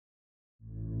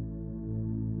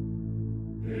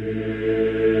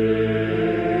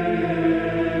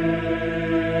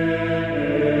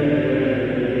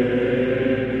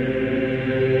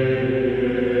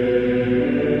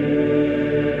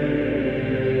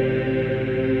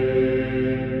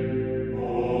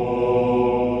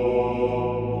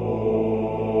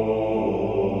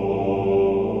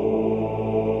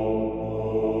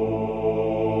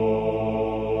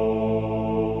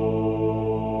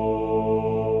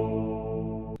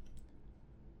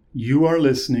You are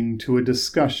listening to a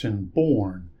discussion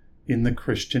born in the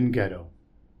Christian ghetto.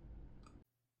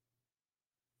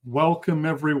 Welcome,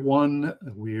 everyone.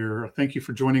 Thank you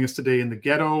for joining us today in the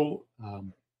ghetto.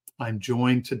 I'm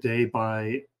joined today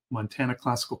by Montana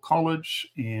Classical College,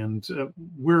 and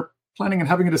we're planning on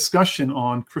having a discussion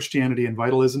on Christianity and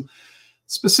vitalism,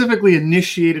 specifically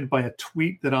initiated by a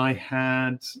tweet that I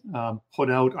had put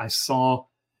out. I saw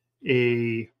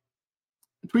a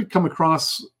tweet come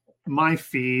across my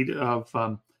feed of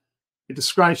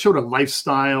showed a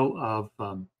lifestyle of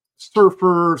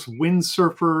surfers,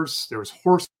 windsurfers. There was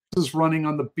horses running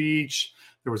on the beach.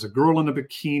 There was a girl in a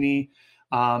bikini.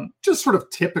 Just sort of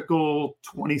typical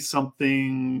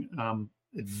 20-something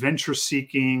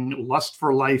adventure-seeking, lust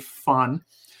for life fun.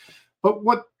 But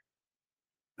what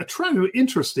attracted me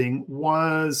interesting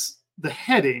was the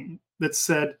heading that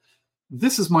said,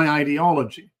 "This is my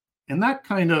ideology," and that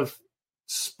kind of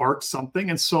sparked something.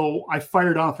 And so I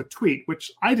fired off a tweet,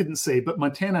 which I didn't say, but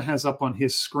Montana has up on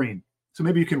his screen. So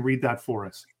maybe you can read that for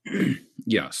us.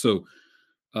 Yeah. So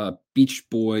Beach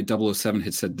Boy 007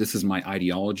 had said, "This is my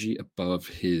ideology," above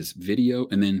his video.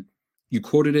 And then you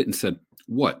quoted it and said,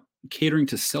 "What? Catering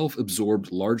to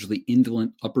self-absorbed, largely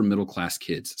indolent, upper middle class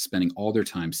kids spending all their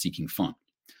time seeking fun.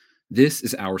 This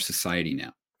is our society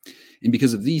now. And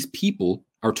because of these people,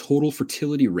 our total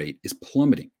fertility rate is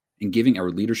plummeting and giving our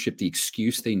leadership the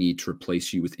excuse they need to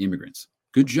replace you with immigrants.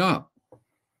 Good job."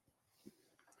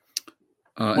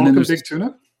 And then there's Big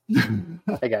Tuna.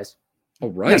 Hey, guys.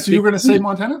 All right. Yeah, so you were going to say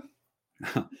Montana?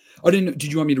 Did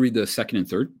you want me to read the second and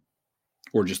third?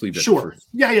 Or just leave that Sure. first?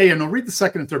 Yeah. No, read the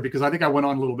second and third, because I think I went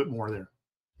on a little bit more there.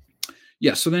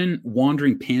 Yeah, so then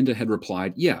Wandering Panda had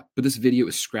replied, "Yeah, but this video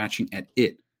is scratching at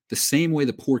it. The same way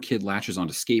the poor kid latches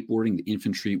onto skateboarding, the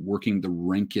infantry working the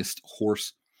rankest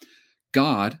horse.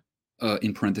 God,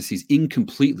 in parentheses,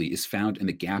 incompletely is found in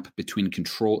the gap between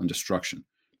control and destruction.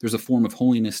 There's a form of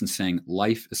holiness in saying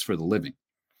life is for the living."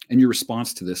 And your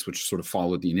response to this, which sort of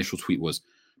followed the initial tweet, was,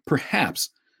 "Perhaps,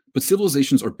 but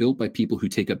civilizations are built by people who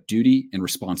take up duty and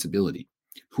responsibility,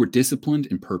 who are disciplined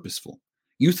and purposeful.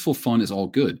 Youthful fun is all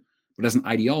good, but as an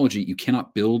ideology, you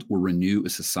cannot build or renew a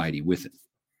society with it."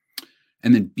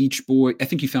 And then Beach Boy, I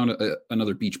think you found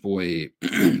another Beach Boy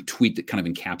tweet that kind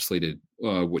of encapsulated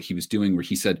what he was doing, where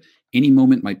he said, "Any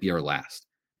moment might be our last.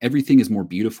 Everything is more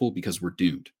beautiful because we're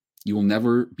doomed. You will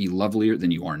never be lovelier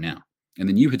than you are now." And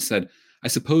then you had said, "I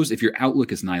suppose if your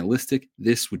outlook is nihilistic,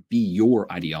 this would be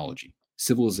your ideology.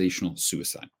 Civilizational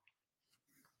suicide."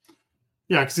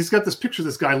 Yeah, because he's got this picture of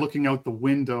this guy looking out the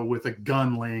window with a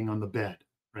gun laying on the bed,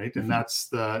 right? And that's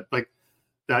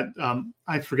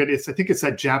I forget, I think it's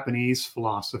that Japanese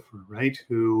philosopher, right,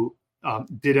 who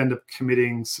did end up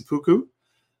committing seppuku.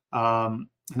 And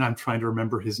I'm trying to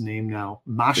remember his name now.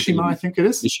 Mashima, I think it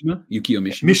is. Yukio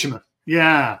Mishima. Mishima,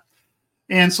 yeah.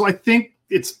 And so I think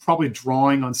it's probably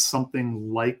drawing on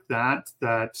something like that,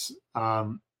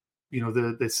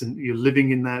 you're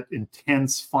living in that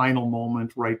intense final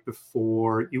moment right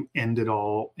before you end it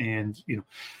all. And,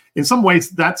 in some ways,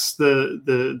 that's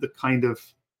the kind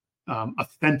of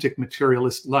authentic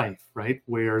materialist life, right?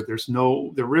 Where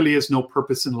there really is no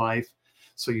purpose in life.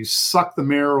 So you suck the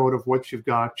marrow out of what you've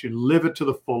got, you live it to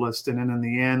the fullest, and then in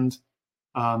the end,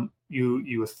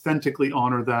 you authentically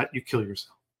honor that, you kill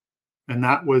yourself. And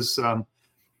that was, and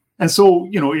so,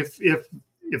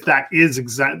 if that is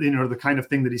exactly, the kind of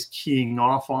thing that he's keying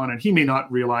off on, and he may not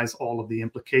realize all of the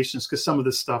implications, because some of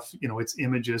this stuff, it's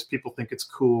images, people think it's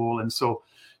cool. And so,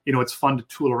 it's fun to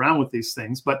tool around with these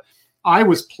things. But I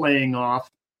was playing off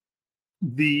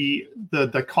the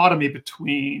dichotomy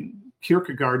between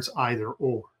Kierkegaard's either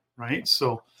or, right?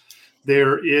 So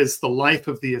there is the life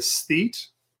of the aesthete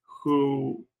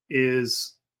who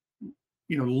is,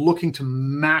 looking to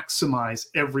maximize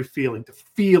every feeling, to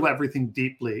feel everything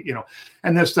deeply,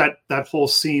 and there's that whole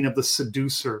scene of the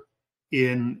seducer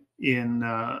in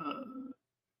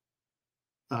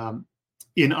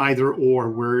Either Or,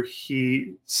 where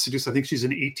he seduced, I think she's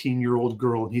an 18-year-old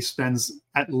girl, and he spends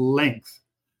at length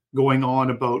going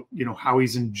on about, how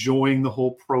he's enjoying the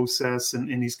whole process,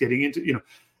 and he's getting into,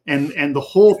 and the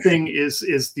whole thing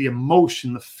is the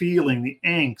emotion, the feeling, the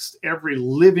angst, every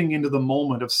living into the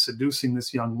moment of seducing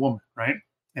this young woman, right?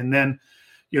 And then,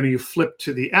 you flip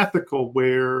to the ethical,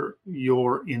 where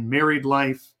you're in married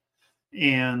life,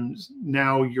 and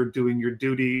now you're doing your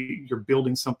duty, you're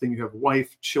building something, you have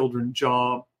wife, children,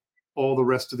 job, all the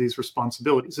rest of these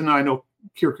responsibilities. And I know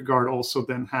Kierkegaard also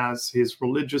then has his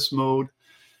religious mode,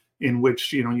 in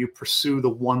which, you pursue the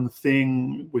one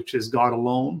thing, which is God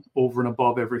alone, over and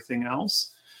above everything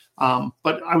else.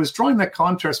 But I was drawing that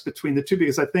contrast between the two,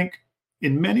 because I think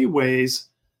in many ways,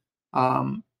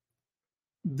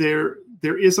 there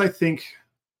is, I think,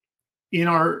 in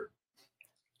our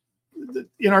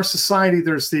society,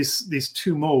 there's these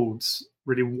two modes,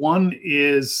 really. One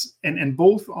is, and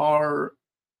both are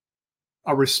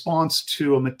a response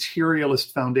to a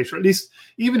materialist foundation, or at least,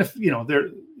 even if, there,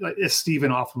 as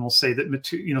Stephen often will say,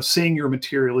 that, saying you're a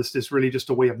materialist is really just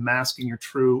a way of masking your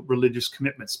true religious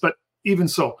commitments. But even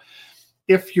so,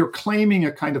 if you're claiming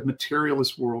a kind of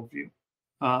materialist worldview,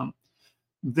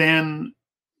 then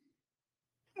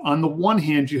on the one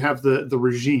hand, you have the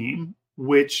regime,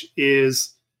 which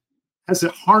has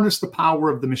it harnessed the power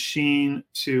of the machine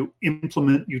to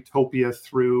implement utopia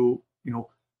through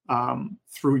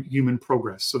human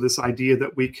progress. So this idea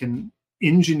that we can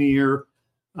engineer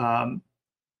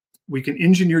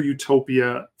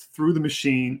utopia through the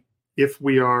machine if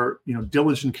we are,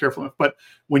 diligent and careful enough. But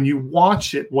when you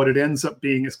watch it, what it ends up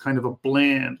being is kind of a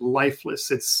bland,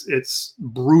 lifeless. It's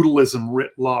brutalism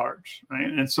writ large, right?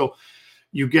 And so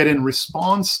you get, in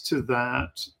response to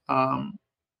that,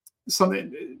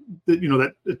 something that,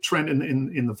 that a trend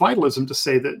in the vitalism to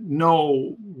say that,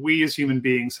 no, we as human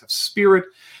beings have spirit.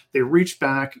 They reach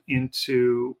back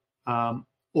into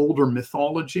older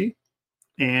mythology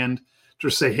and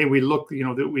just say, hey, we look,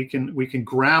 that we can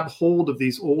grab hold of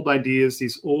these old ideas,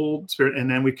 these old spirit, and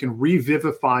then we can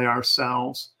revivify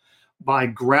ourselves by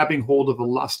grabbing hold of the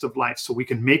lust of life. So we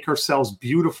can make ourselves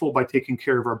beautiful by taking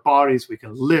care of our bodies. We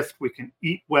can lift, we can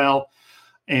eat well,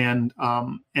 and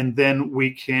then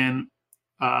we can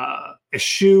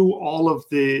eschew all of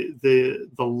the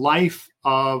life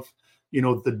of,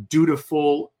 the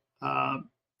dutiful,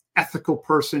 ethical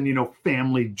person,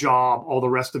 family, job, all the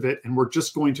rest of it. And we're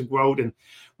just going to go out and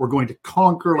we're going to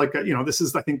conquer, this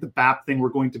is, I think, the BAP thing. We're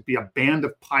going to be a band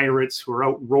of pirates who are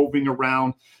out roving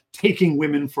around, taking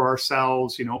women for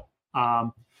ourselves,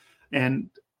 and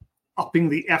upping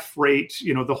the F rate,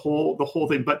 the whole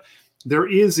thing. But there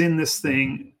is in this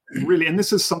thing, really, and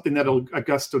this is something that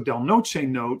Augusto Del Noce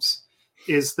notes,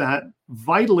 is that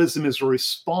vitalism is a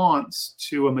response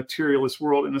to a materialist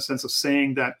world, in a sense of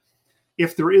saying that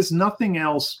if there is nothing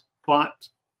else but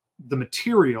the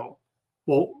material,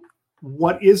 well,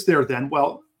 what is there then?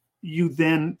 Well, you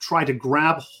then try to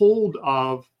grab hold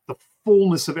of the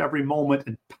fullness of every moment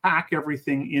and pack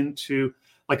everything into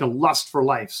like a lust for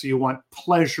life. So you want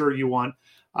pleasure, you want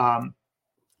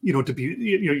to be,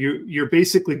 you're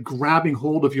basically grabbing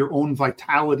hold of your own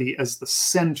vitality as the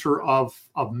center of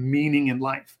meaning in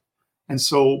life. And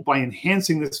so by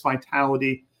enhancing this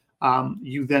vitality,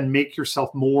 you then make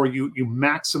yourself more, you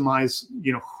maximize,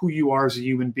 who you are as a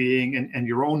human being and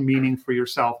your own meaning for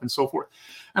yourself and so forth.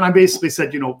 And I basically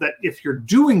said, that if you're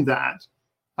doing that,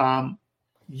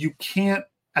 you can't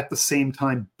at the same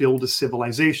time build a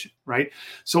civilization, right?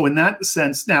 So in that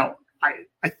sense, now,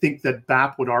 I think that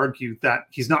BAP would argue that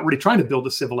he's not really trying to build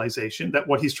a civilization, that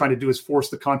what he's trying to do is force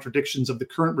the contradictions of the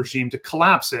current regime to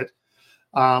collapse it.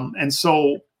 And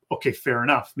so, okay, fair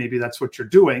enough. Maybe that's what you're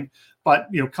doing. But,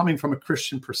 coming from a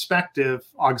Christian perspective,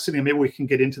 Augustine, maybe we can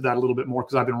get into that a little bit more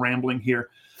because I've been rambling here,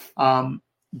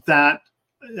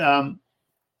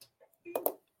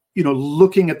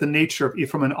 looking at the nature of,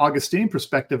 from an Augustine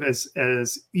perspective,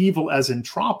 as evil as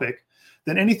entropic,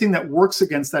 then anything that works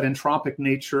against that entropic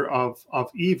nature of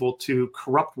evil to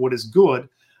corrupt what is good,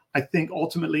 I think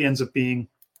ultimately ends up being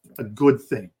a good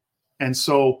thing. And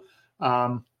so,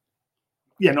 I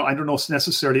don't know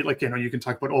necessarily, you can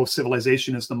talk about,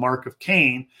 civilization is the mark of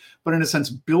Cain, but in a sense,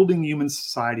 building human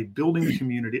society, building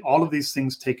community, all of these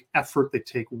things take effort, they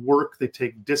take work, they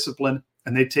take discipline,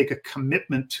 and they take a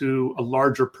commitment to a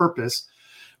larger purpose,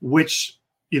 which,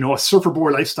 a surfer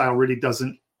boy lifestyle really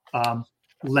doesn't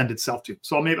lend itself to.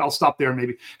 So maybe I'll stop there,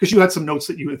 maybe because you had some notes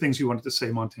things you wanted to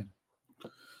say, Montana.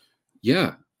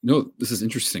 Yeah, no, this is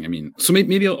interesting. I mean, so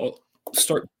maybe I'll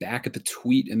start back at the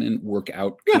tweet and then work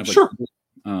out. Sure.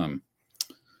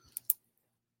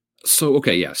 So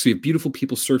you have beautiful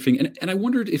people surfing, and I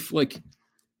wondered if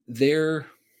the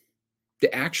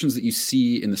actions that you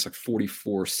see in this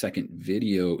 44-second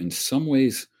video in some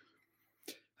ways,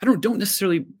 don't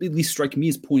necessarily at least strike me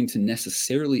as pointing to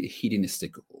necessarily a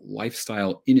hedonistic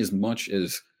lifestyle, in as much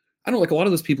as a lot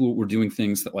of those people were doing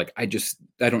things that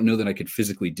I don't know that I could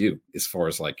physically do, as far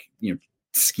as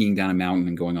skiing down a mountain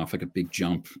and going off a big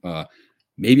jump.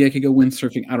 Maybe I could go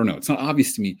windsurfing. I don't know. It's not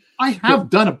obvious to me. I have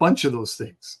done a bunch of those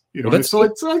things, so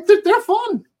it's they're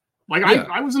fun.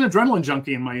 I was an adrenaline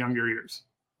junkie in my younger years.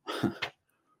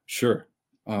 Sure.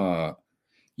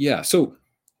 So,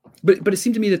 but it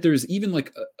seemed to me that there's even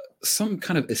some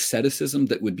kind of asceticism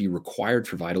that would be required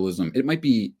for vitalism. It might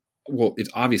be, it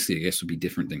obviously, I guess, would be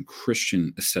different than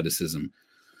Christian asceticism.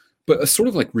 But a sort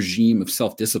of like regime of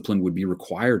self-discipline would be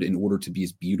required in order to be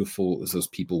as beautiful as those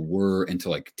people were, and to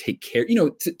like take care,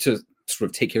 to sort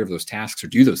of take care of those tasks or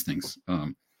do those things.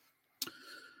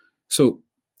 So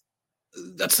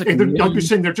that's like, like you're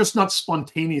saying, they're just not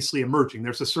spontaneously emerging.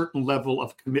 There's a certain level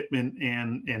of commitment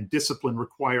and discipline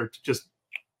required to just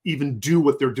even do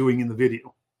what they're doing in the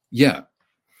video. Yeah.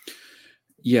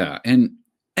 And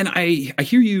I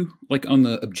hear you like on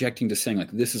the objecting to saying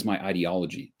like, this is my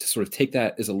ideology. To sort of take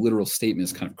that as a literal statement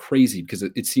is kind of crazy, because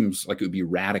it seems like it would be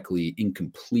radically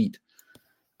incomplete.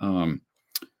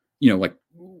 Like,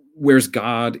 where's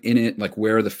God in it? Like,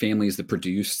 where are the families that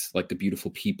produced like the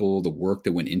beautiful people, the work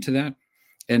that went into that?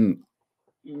 And,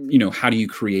 how do you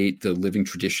create the living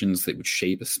traditions that would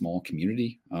shape a small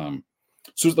community? So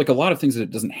there's like a lot of things that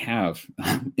it doesn't have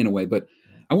in a way, but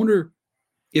I wonder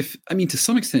if, to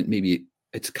some extent, maybe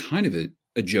it's kind of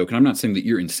a joke. And I'm not saying that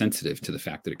you're insensitive to the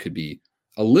fact that it could be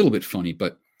a little bit funny,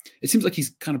 but it seems like he's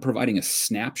kind of providing a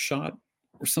snapshot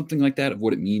or something like that of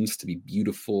what it means to be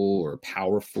beautiful or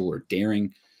powerful or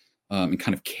daring, and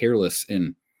kind of careless.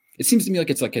 And it seems to me like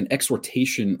it's like an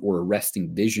exhortation or a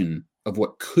resting vision of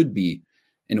what could be,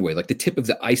 in a way, like the tip of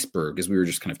the iceberg, as we were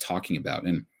just kind of talking about.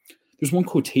 And there's one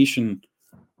quotation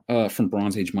from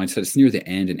Bronze Age Mindset. It's near the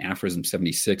end in Aphorism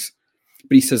 76.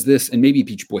 But he says this, and maybe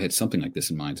Beach Boy had something like this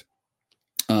in mind.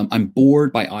 I'm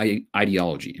bored by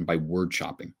ideology and by word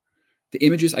chopping. The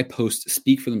images I post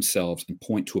speak for themselves and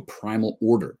point to a primal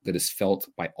order that is felt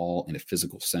by all in a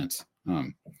physical sense.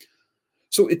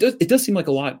 So it does seem like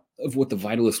a lot of what the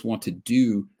Vitalists want to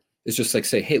do is just like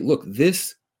say, hey, look,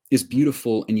 this is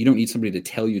beautiful, and you don't need somebody to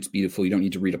tell you it's beautiful. You don't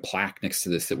need to read a plaque next to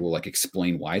this that will like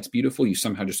explain why it's beautiful. You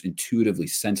somehow just intuitively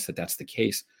sense that that's the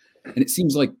case. And it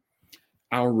seems like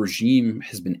our regime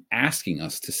has been asking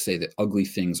us to say that ugly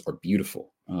things are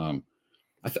beautiful.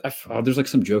 There's like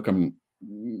some joke I'm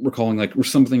recalling, like, or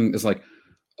something is like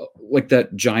that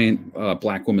giant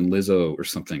black woman Lizzo or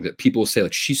something, that people will say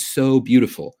like, she's so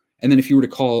beautiful. And then if you were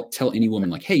to tell any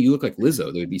woman like, hey, you look like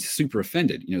Lizzo, they would be super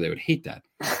offended. They would hate that.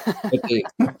 But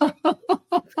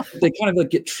they kind of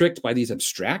like get tricked by these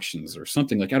abstractions or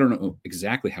something. Like, I don't know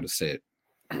exactly how to say it.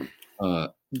 I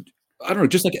don't know,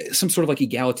 just like some sort of like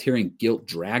egalitarian guilt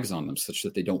drags on them, such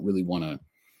that they don't really want to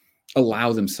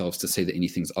allow themselves to say that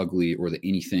anything's ugly, or that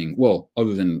anything, well,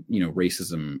 other than,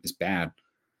 racism is bad.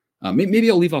 Maybe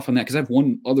I'll leave off on that, because I have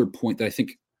one other point that I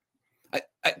think,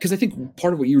 because I think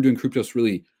part of what you were doing, Kryptos,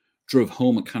 really drove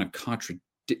home a kind of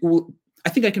well, I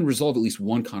think I can resolve at least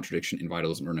one contradiction in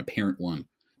vitalism, or an apparent one.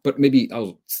 But maybe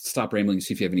I'll stop rambling and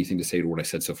see if you have anything to say to what I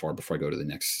said so far before I go to the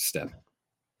next step.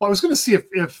 Well, I was going to see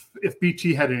if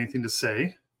BT had anything to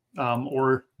say,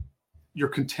 or you're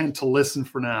content to listen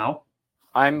for now.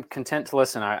 I'm content to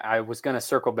listen. I was going to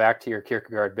circle back to your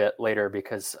Kierkegaard bit later,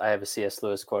 because I have a C.S.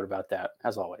 Lewis quote about that,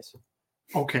 as always.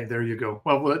 Okay, there you go.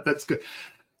 Well, that's good.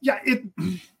 Yeah,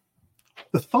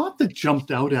 the thought that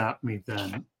jumped out at me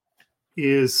then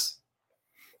is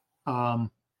Bap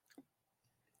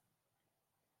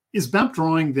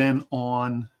drawing then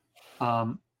on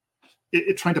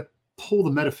trying to pull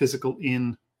the metaphysical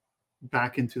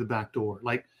back into the back door?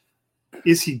 Like,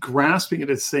 is he grasping it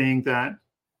as saying that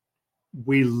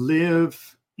we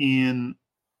live in,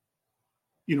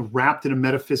 wrapped in a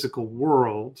metaphysical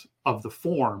world of the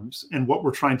forms, and what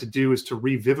we're trying to do is to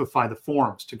revivify the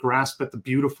forms, to grasp at the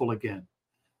beautiful again,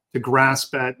 to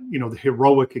grasp at, the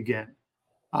heroic again?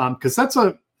 Because that's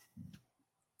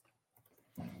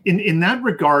in that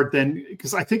regard, then,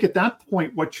 because I think at that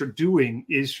point, what you're doing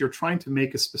is you're trying to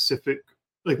make a specific,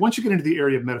 like, once you get into the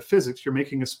area of metaphysics, you're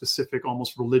making a specific,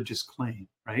 almost religious claim,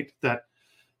 right? That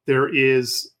there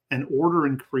is an order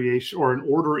in creation, or an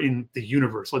order in the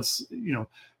universe. Let's,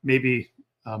 maybe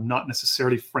not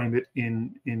necessarily frame it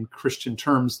in Christian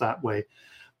terms that way,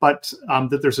 but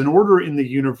that there's an order in the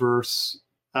universe,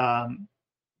 and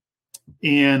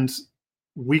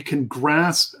we can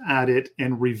grasp at it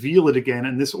and reveal it again.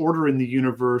 And this order in the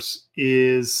universe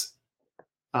is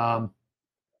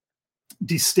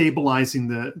destabilizing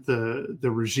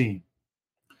the regime.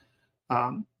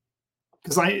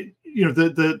 Because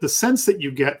the sense that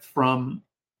you get from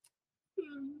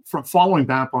following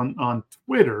Bap on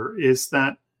Twitter is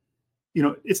that,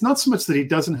 it's not so much that he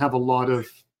doesn't have a lot of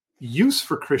use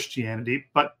for Christianity,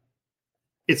 but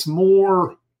it's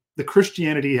more the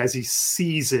Christianity as he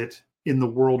sees it in the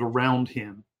world around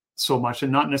him so much,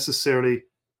 and not necessarily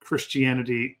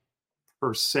Christianity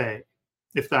per se.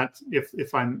 If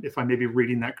I'm maybe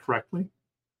reading that correctly.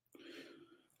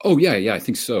 Oh yeah, I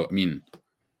think so.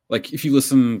 like if you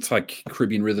listen to like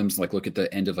Caribbean Rhythms, like look at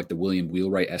the end of like the William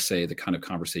Wheelwright essay, the kind of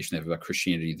conversation they have about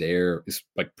Christianity there is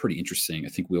like pretty interesting. I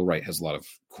think Wheelwright has a lot of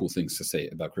cool things to say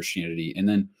about Christianity. And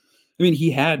then, I mean,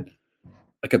 he had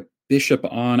like a bishop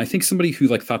on, I think somebody who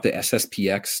like thought the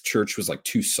SSPX church was like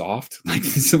too soft, like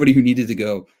somebody who needed to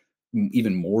go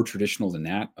even more traditional than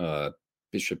that,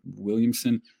 Bishop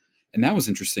Williamson. And that was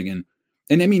interesting. And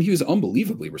I mean, he was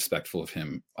unbelievably respectful of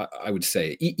him, I would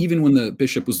say, even when the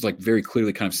bishop was like very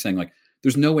clearly kind of saying like,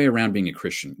 there's no way around being a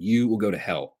Christian. You will go to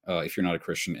hell if you're not a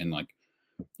Christian. And like,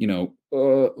 you know,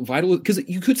 vital, because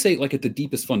you could say like at the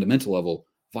deepest fundamental level,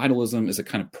 vitalism is a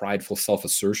kind of prideful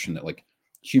self-assertion that like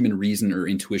human reason or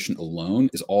intuition alone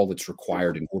is all that's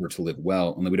required in order to live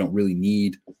well, and that we don't really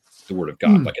need the word of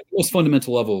God. Like at the most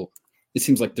fundamental level, it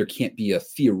seems like there can't be a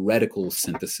theoretical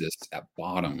synthesis at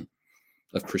bottom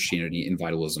of Christianity and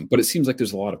vitalism, but it seems like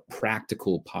there's a lot of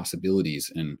practical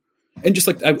possibilities. And just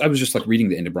like I was just like reading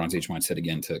the End of Bronze Age Mindset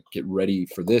again to get ready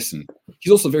for this, and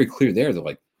he's also very clear there that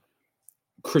like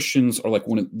Christians are like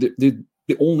one of the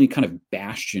only kind of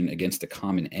bastion against a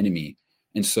common enemy.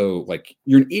 And so like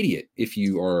you're an idiot if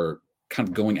you are kind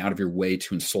of going out of your way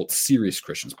to insult serious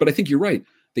Christians. But I think you're right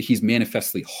that he's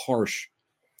manifestly harsh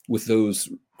with those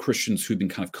Christians who've been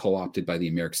kind of co-opted by the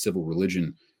American civil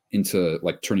religion into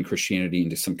like turning Christianity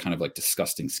into some kind of like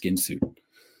disgusting skin suit,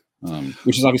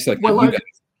 which is obviously like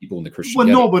people in the Christian. Well,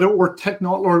 no, but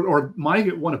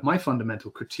one of my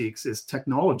fundamental critiques is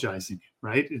technologizing,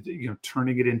 right? You know,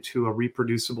 turning it into a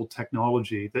reproducible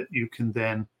technology that you can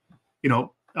then, you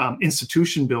know,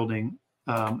 institution building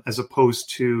as opposed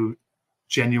to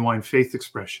genuine faith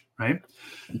expression, right?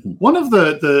 Mm-hmm. One of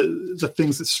the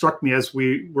things that struck me as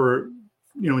we were,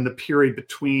 you know, in the period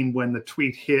between when the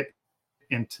tweet hit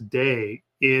and today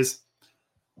is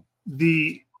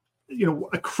the, you know,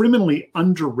 a criminally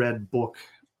underread book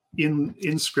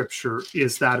in Scripture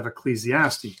is that of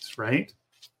Ecclesiastes, right?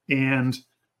 And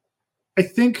I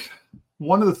think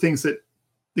one of the things that,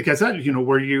 because that, you know,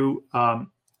 where you,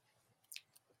 I'm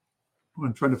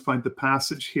trying to find the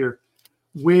passage here,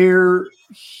 where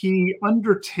he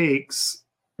undertakes,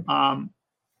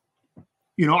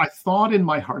 you know, I thought in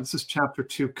my heart, this is chapter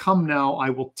 2, come now, I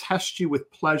will test you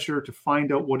with pleasure to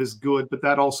find out what is good, but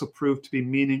that also proved to be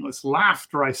meaningless.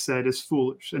 Laughter, I said, is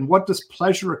foolish. And what does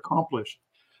pleasure accomplish?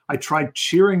 I tried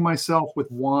cheering myself with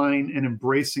wine and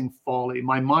embracing folly,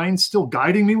 my mind still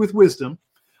guiding me with wisdom.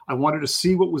 I wanted to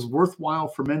see what was worthwhile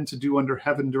for men to do under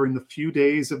heaven during the few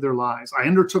days of their lives. I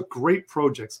undertook great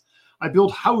projects. I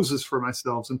built houses for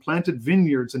myself and planted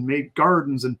vineyards and made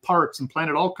gardens and parks and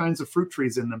planted all kinds of fruit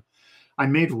trees in them. I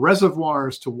made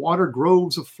reservoirs to water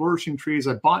groves of flourishing trees.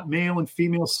 I bought male and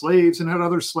female slaves and had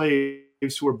other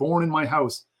slaves who were born in my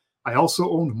house. I also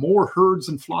owned more herds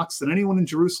and flocks than anyone in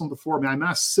Jerusalem before me. I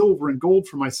amassed silver and gold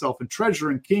for myself and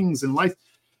treasure and kings and life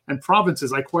and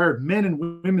provinces. I acquired men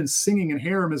and women singing in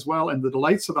harem as well, and the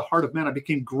delights of the heart of men. I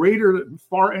became greater than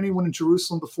far anyone in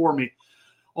Jerusalem before me.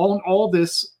 All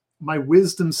this, my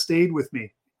wisdom stayed with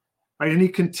me. Right? And he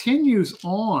continues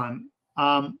on,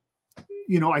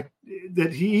 you know,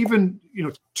 that he even, you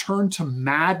know, turned to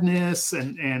madness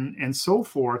and so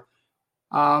forth.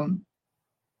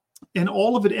 And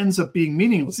all of it ends up being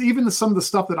meaningless. Even some of the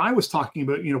stuff that I was talking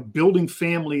about, you know, building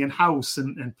family and house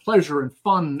and pleasure and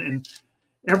fun and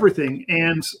everything.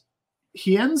 And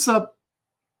he ends up,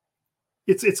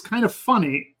 it's kind of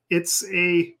funny. It's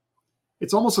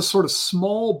almost a sort of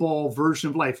small ball version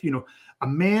of life. You know, a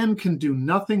man can do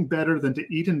nothing better than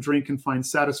to eat and drink and find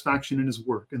satisfaction in his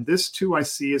work. And this too I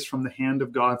see is from the hand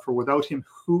of God, for without him,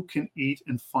 who can eat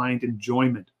and find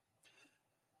enjoyment?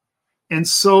 And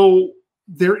so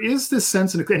there is this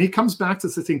sense, and he comes back to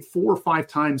this, I think, 4 or 5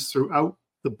 times throughout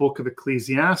the book of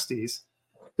Ecclesiastes,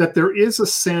 that there is a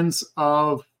sense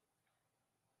of,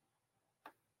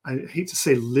 I hate to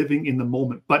say living in the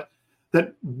moment, but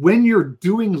that when you're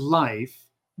doing life,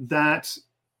 that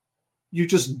you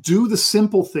just do the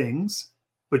simple things,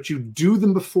 but you do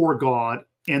them before God,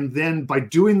 and then by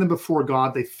doing them before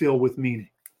God, they fill with meaning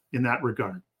in that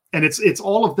regard. And it's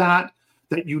all of that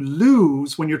you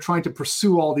lose when you're trying to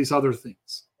pursue all these other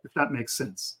things, if that makes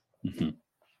sense. Mm-hmm.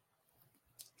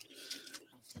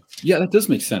 Yeah, that does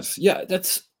make sense. Yeah,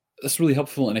 that's really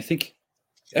helpful. And I think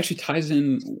it actually ties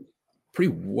in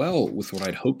pretty well with what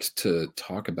I'd hoped to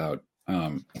talk about.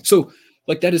 So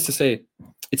like that is to say,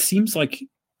 it seems like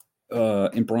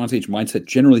in Bronze Age Mindset,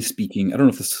 generally speaking, I don't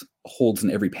know if this holds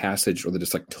in every passage or that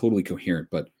it's like totally coherent,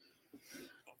 but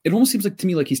it almost seems like to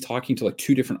me like he's talking to like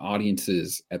 2 different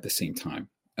audiences at the same time.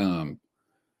 And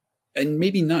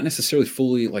maybe not necessarily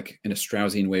fully like in a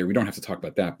Straussian way, we don't have to talk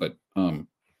about that, but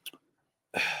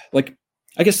like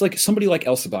I guess like somebody like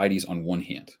Alcibiades on one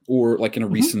hand, or like in a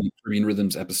recent Caribbean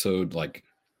Rhythms episode, like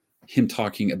him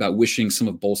talking about wishing some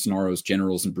of Bolsonaro's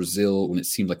generals in Brazil when it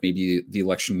seemed like maybe the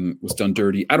election was done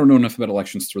dirty. I don't know enough about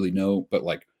elections to really know, but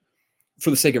like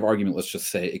for the sake of argument, let's just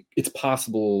say it's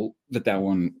possible that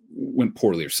one went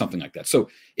poorly or something like that. So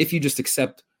if you just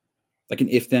accept like an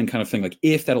if-then kind of thing, like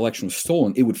if that election was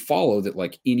stolen, it would follow that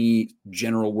like any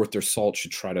general worth their salt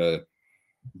should try to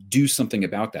do something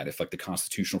about that. If like the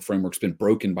constitutional framework's been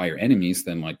broken by your enemies,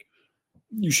 then like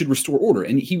you should restore order.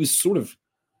 And he was sort of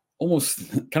almost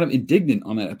kind of indignant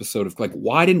on that episode of like,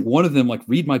 why didn't one of them like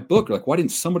read my book? Or like, why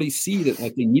didn't somebody see that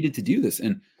like they needed to do this?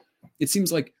 And it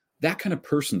seems like that kind of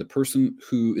person, the person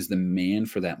who is the man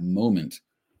for that moment,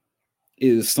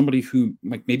 is somebody who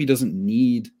like maybe doesn't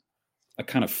need a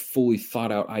kind of fully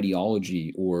thought out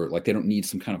ideology, or like they don't need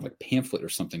some kind of like pamphlet or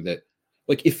something. That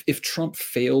like if Trump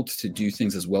failed to do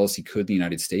things as well as he could in the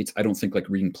United States, I don't think like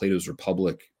reading Plato's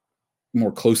Republic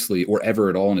more closely or ever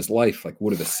at all in his life like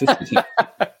would have assisted him.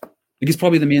 Like he's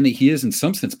probably the man that he is in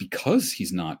some sense because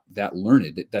he's not that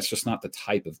learned. That's just not the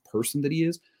type of person that he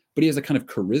is. But he has a kind of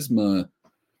charisma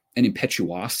and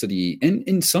impetuosity, and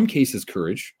in some cases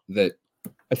courage, that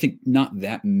I think not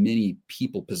that many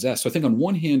people possess. So I think on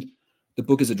one hand, the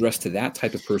book is addressed to that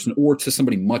type of person or to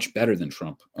somebody much better than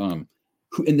Trump,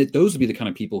 and that those would be the kind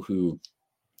of people who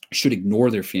should ignore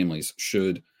their families,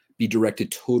 should be directed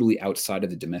totally outside of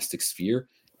the domestic sphere,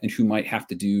 and who might have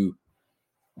to do,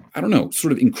 I don't know,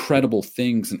 sort of incredible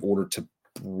things in order to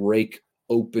break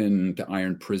open the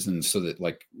iron prison so that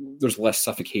like there's less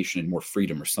suffocation and more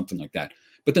freedom or something like that.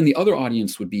 But then the other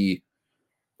audience would be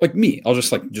like me. I'll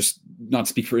just not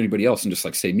speak for anybody else and just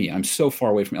like say me. I'm so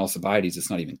far away from Alcibiades, it's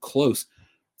not even close.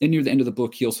 And near the end of the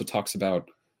book, he also talks about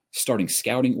starting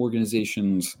scouting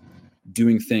organizations,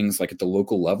 doing things like at the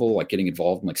local level, like getting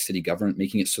involved in like city government,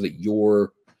 making it so that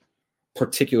your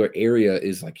particular area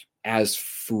is like as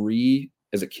free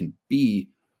as it can be.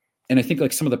 And I think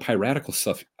like some of the piratical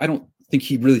stuff, I don't think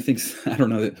he really thinks, I don't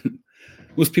know that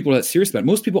most people are that serious about it.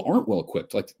 Most people aren't well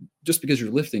equipped. Like just because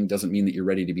you're lifting doesn't mean that you're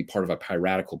ready to be part of a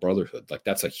piratical brotherhood. Like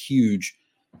that's a huge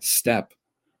step,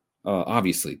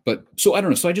 obviously. But so I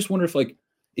don't know. So I just wonder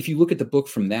if you look at the book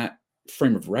from that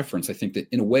frame of reference, I think that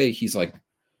in a way he's like,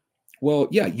 well,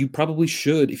 yeah, you probably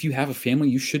should. If you have a family,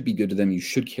 you should be good to them. You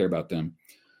should care about them.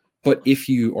 But if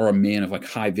you are a man of like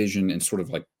high vision and sort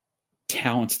of like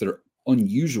talents that are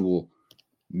unusual,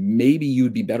 maybe you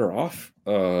would be better off.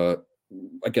 I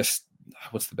guess,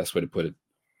 what's the best way to put it?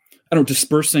 I don't know,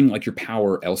 dispersing like your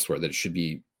power elsewhere, that it should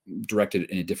be directed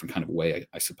in a different kind of way,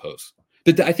 I suppose.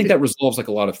 But I think that resolves like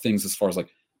a lot of things as far as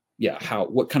like, yeah,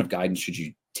 what kind of guidance should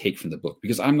you take from the book?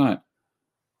 Because I'm not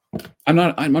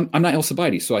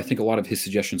Alcibiades, so I think a lot of his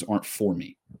suggestions aren't for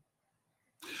me.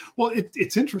 Well,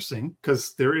 it's interesting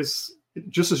because there is,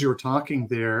 just as you were talking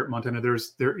there, Montana, there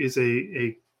is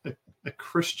a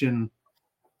Christian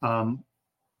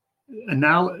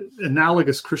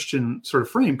analogous Christian sort of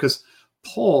frame, because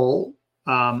Paul,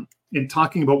 in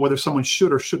talking about whether someone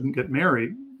should or shouldn't get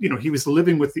married, he was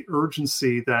living with the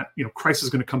urgency that Christ is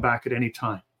going to come back at any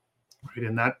time, right?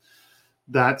 And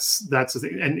that's the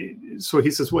thing. And so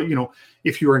he says, well,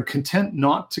 if you are content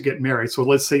not to get married, so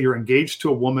let's say you're engaged to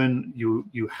a woman,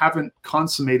 you haven't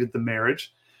consummated the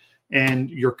marriage, and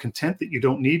you're content that you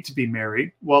don't need to be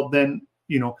married, well then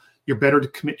you're better to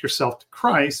commit yourself to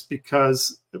Christ,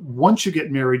 because once you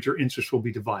get married, your interests will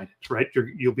be divided, right?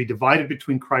 You'll be divided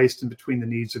between Christ and between the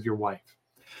needs of your wife.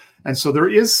 And so there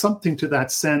is something to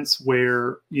that sense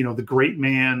where, the great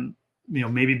man,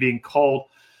 maybe being called,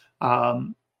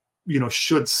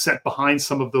 should set behind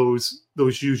some of those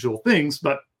usual things.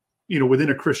 But, within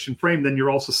a Christian frame, then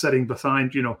you're also setting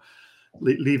behind,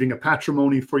 leaving a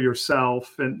patrimony for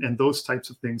yourself and those types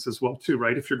of things as well too,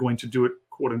 right? If you're going to do it,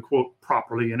 quote unquote,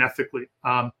 properly and ethically.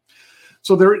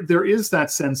 So there is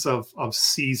that sense of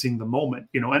seizing the moment,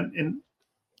 and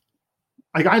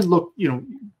like I look,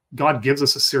 God gives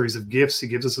us a series of gifts. He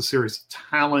gives us a series of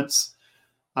talents.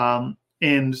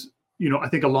 And, I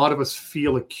think a lot of us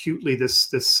feel acutely this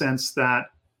sense that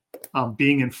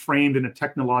being enframed in a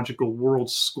technological world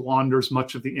squanders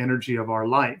much of the energy of our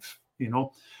life.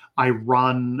 I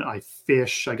run, I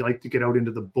fish, I like to get out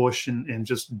into the bush and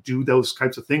just do those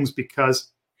types of things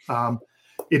because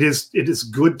it is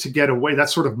good to get away.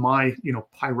 That's sort of my,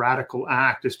 piratical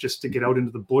act, is just to get out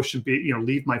into the bush and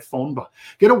leave my phone behind.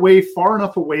 Get away, far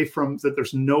enough away from that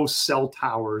there's no cell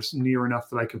towers near enough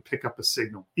that I can pick up a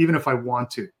signal, even if I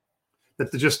want to.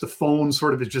 That the phone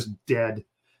sort of is just dead.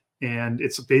 And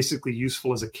it's basically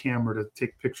useful as a camera to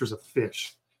take pictures of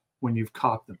fish when you've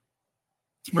caught them.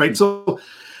 Right. So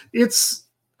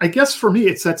I guess for me,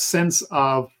 it's that sense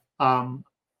of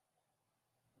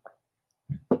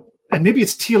and maybe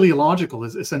it's teleological,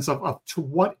 is a sense of to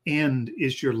what end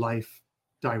is your life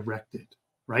directed,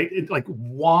 right? Like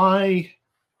why,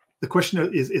 the question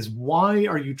is why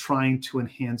are you trying to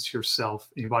enhance yourself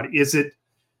in your body? Is it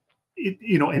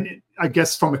I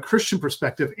guess from a Christian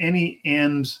perspective, any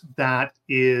end that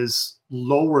is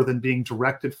lower than being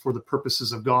directed for the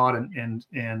purposes of God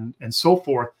and so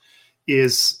forth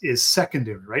is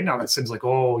secondary, right? Now that seems like,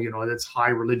 that's high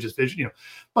religious vision,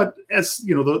 but as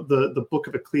the book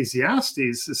of Ecclesiastes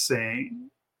is saying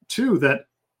too, that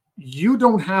you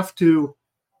don't have to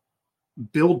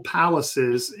build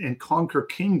palaces and conquer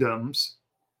kingdoms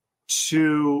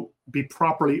to be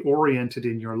properly oriented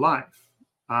in your life.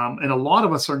 And a lot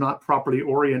of us are not properly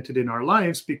oriented in our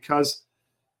lives because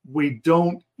we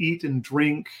don't eat and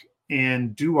drink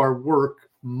and do our work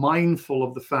mindful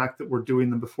of the fact that we're doing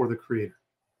them before the Creator.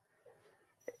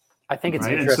 I think it's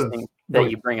interesting that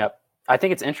you bring up. I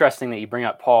think it's interesting that you bring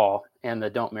up Paul and the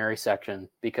 "Don't marry" section,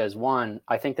 because one,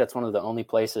 I think that's one of the only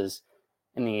places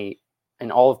in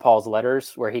all of Paul's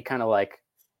letters where he kind of like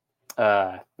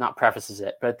not prefaces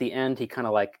it, but at the end he kind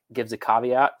of like gives a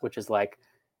caveat, which is like,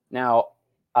 now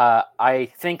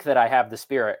I think that I have the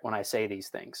Spirit when I say these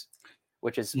things.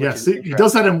 Which is he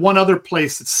does that in one other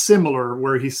place that's similar,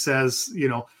 where he says,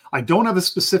 I don't have a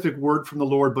specific word from the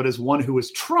Lord, but as one who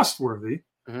is trustworthy,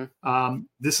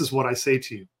 this is what I say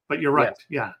to you. But you're right,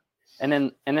 yeah. And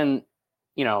then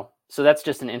so that's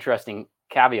just an interesting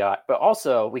caveat. But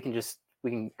also we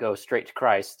can go straight to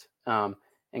Christ. And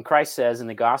Christ says in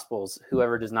the Gospels,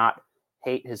 whoever does not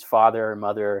hate his father,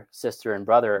 mother, sister, and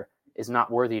brother is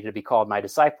not worthy to be called my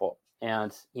disciple.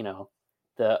 And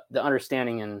the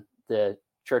understanding in the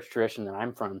church tradition that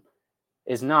I'm from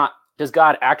is not, does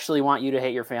God actually want you to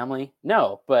hate your family?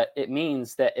 No, but it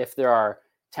means that if there are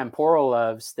temporal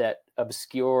loves that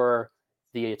obscure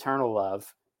the eternal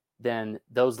love, then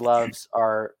those loves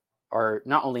are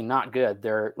not only not good,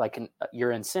 they're like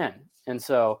you're in sin. And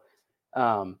so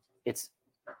it's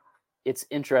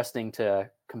interesting to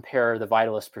compare the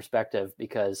vitalist perspective,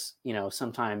 because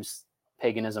sometimes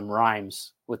paganism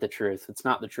rhymes with the truth. It's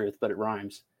not the truth, but it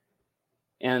rhymes.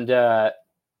 And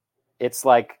it's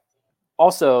like,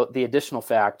 also the additional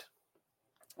fact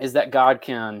is that God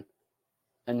can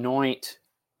anoint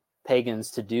pagans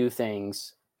to do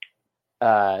things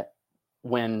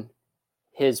when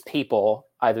his people,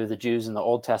 either the Jews in the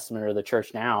Old Testament or the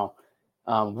church now,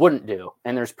 wouldn't do.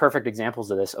 And there's perfect examples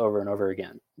of this over and over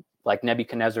again, like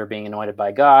Nebuchadnezzar being anointed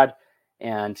by God,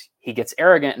 and he gets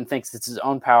arrogant and thinks it's his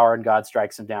own power, and God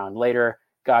strikes him down. Later,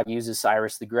 God uses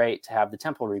Cyrus the Great to have the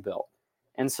temple rebuilt.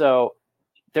 And so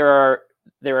there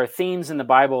are themes in the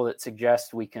Bible that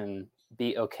suggest we can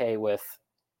be okay with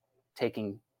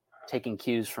taking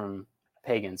cues from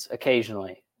pagans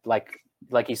occasionally. Like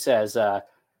he says,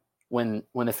 when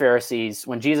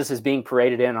Jesus is being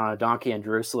paraded in on a donkey in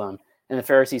Jerusalem, and the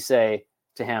Pharisees say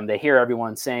to him, they hear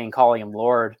everyone calling him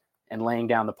Lord, and laying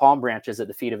down the palm branches at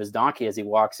the feet of his donkey as he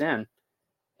walks in.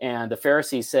 And the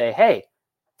Pharisees say, hey,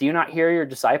 do you not hear your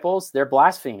disciples? They're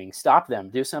blaspheming. Stop them.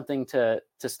 Do something to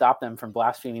stop them from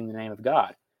blaspheming the name of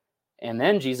God. And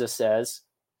then Jesus says,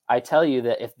 I tell you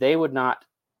that if they would not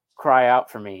cry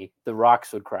out for me, the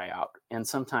rocks would cry out. And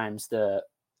sometimes the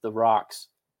rocks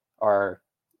are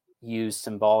used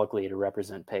symbolically to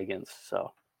represent pagans.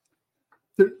 So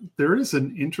there is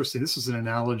this is an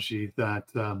analogy that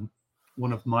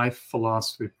one of my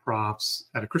philosophy profs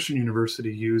at a Christian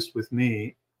university used with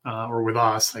me, or with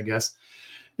us, I guess,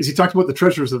 is he talked about the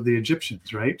treasures of the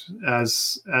Egyptians, right?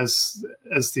 As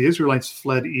the Israelites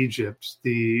fled Egypt,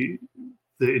 the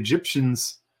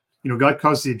Egyptians, God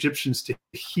caused the Egyptians to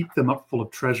heap them up full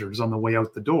of treasures on the way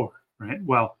out the door, right?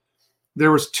 Well,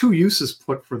 there was two uses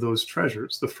put for those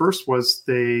treasures. The first was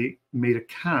they made a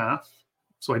calf,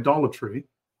 so idolatry.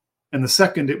 And the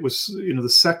second, it was,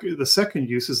 the second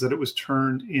use is that it was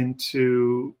turned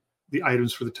into the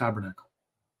items for the tabernacle,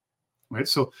 right?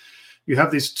 So you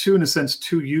have these two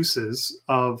uses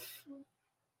of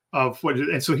what,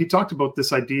 and so he talked about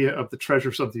this idea of the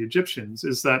treasures of the Egyptians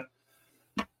is that,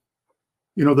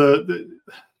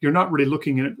 you're not really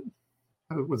looking at,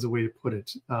 what was the way to put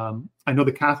it? I know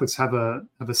the Catholics have a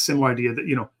similar idea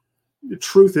that, the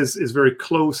truth is very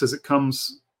close as it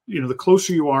comes, the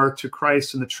closer you are to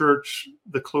Christ and the church,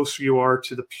 the closer you are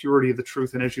to the purity of the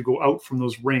truth. And as you go out from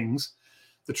those rings,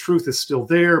 the truth is still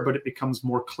there, but it becomes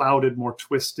more clouded, more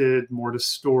twisted, more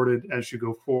distorted as you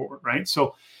go forward, right?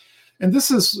 So, and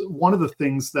this is one of the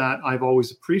things that I've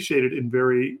always appreciated in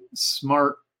very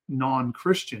smart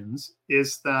non-Christians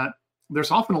is that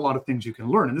there's often a lot of things you can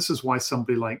learn. And this is why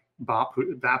somebody like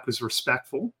Bap is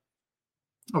respectful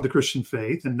of the Christian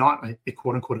faith and not a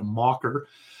quote unquote a mocker.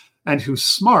 and who's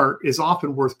smart is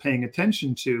often worth paying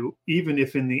attention to, even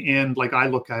if in the end, like I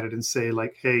look at it and say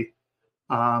like, hey,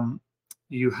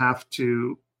 you have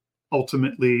to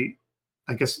ultimately,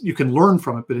 I guess you can learn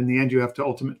from it, but in the end you have to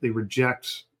ultimately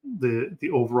reject the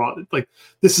overall, like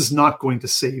this is not going to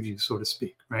save you, so to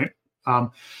speak, right?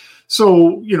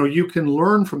 So, you can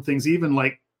learn from things even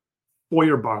like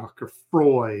Feuerbach or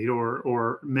Freud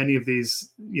or many of these,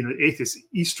 atheist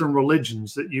Eastern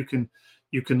religions that you can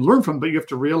learn from, but you have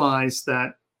to realize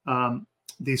that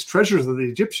these treasures of the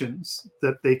Egyptians,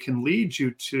 that they can lead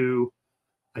you to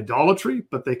idolatry,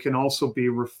 but they can also be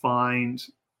refined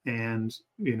and,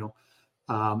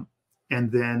 and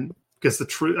then because the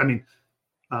truth,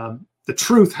 the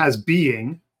truth has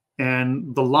being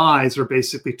and the lies are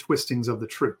basically twistings of the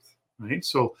truth, right?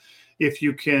 So if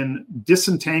you can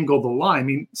disentangle the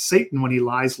lie, Satan, when he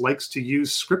lies, likes to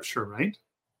use scripture, right?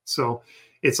 So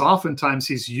it's oftentimes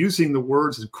he's using the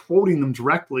words and quoting them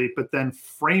directly, but then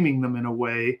framing them in a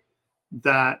way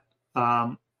that,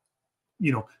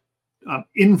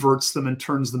 inverts them and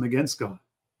turns them against God.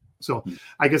 So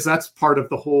I guess that's part of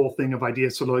the whole thing of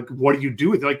ideas. So like, what do you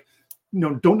do with it? Like,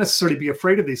 don't necessarily be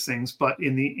afraid of these things, but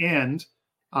in the end,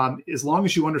 as long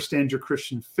as you understand your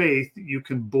Christian faith, you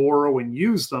can borrow and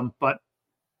use them, but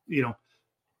you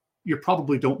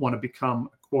probably don't want to become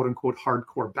a quote unquote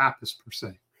hardcore Baptist per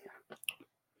se.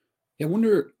 I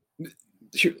wonder,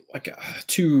 like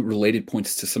two related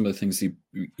points to some of the things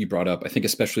you brought up. I think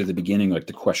especially at the beginning, like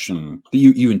the question that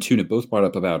you and Tuna both brought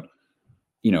up about,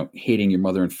 hating your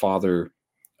mother and father,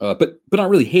 but not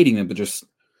really hating them, but just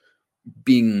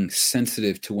being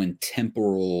sensitive to when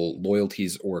temporal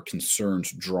loyalties or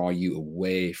concerns draw you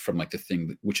away from like the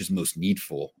thing which is most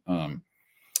needful.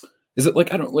 Is it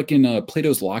like, I don't like in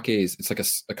Plato's Laches, it's like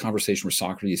a conversation where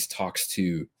Socrates talks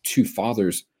to two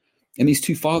fathers, and these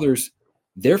two fathers,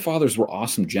 their fathers were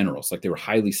awesome generals. Like they were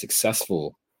highly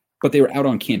successful, but they were out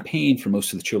on campaign for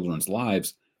most of the children's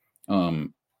lives.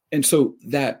 And so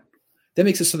that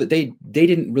makes it so that they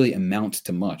didn't really amount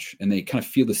to much. And they kind of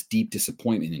feel this deep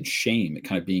disappointment and shame at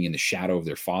kind of being in the shadow of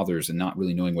their fathers and not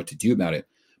really knowing what to do about it.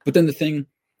 But then the thing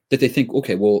that they think,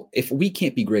 okay, well, if we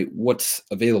can't be great, what's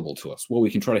available to us? Well,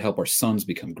 we can try to help our sons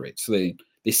become great. So they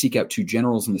seek out two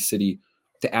generals in the city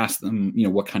to ask them,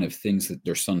 what kind of things that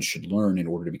their sons should learn in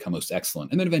order to become most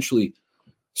excellent. And then eventually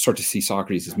start to see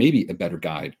Socrates as maybe a better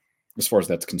guide as far as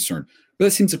that's concerned. But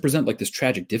that seems to present like this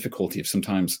tragic difficulty of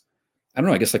sometimes, I don't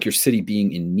know, I guess like your city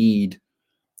being in need.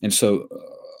 And so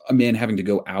a man having to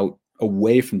go out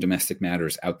away from domestic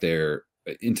matters out there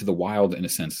into the wild in a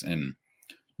sense and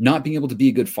not being able to be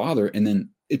a good father. And then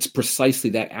it's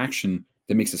precisely that action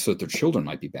that makes it so that their children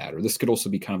might be bad. Or this could also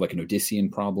be kind of like an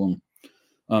Odyssean problem.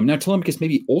 Now Telemachus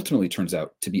maybe ultimately turns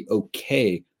out to be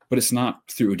okay, but it's not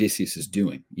through Odysseus's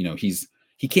doing.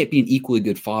 He can't be an equally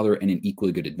good father and an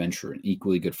equally good adventurer, an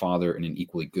equally good father and an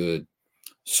equally good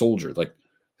soldier. Like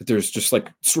there's just like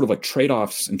sort of like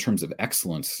trade-offs in terms of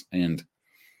excellence. And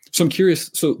so I'm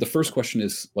curious. So the first question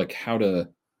is like how to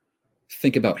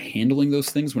think about handling those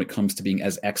things when it comes to being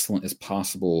as excellent as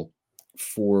possible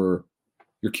for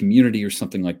your community or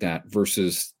something like that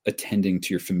versus attending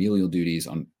to your familial duties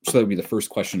on. So that would be the first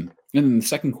question. And then the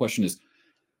second question is,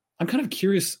 I'm kind of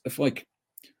curious if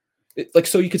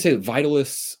so you could say that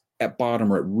vitalists at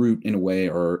bottom or at root in a way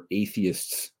are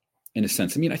atheists in a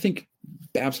sense. I think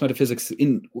Bab's metaphysics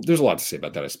there's a lot to say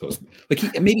about that, I suppose. Like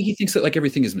maybe he thinks that like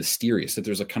everything is mysterious, that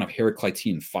there's a kind of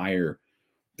Heraclitean fire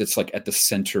that's like at the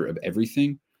center of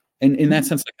everything. And in that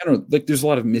sense, like, I don't know, like there's a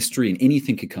lot of mystery and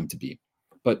anything could come to be.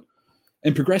 But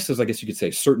and progressives, I guess you could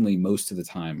say, certainly most of the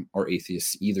time are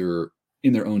atheists, either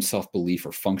in their own self-belief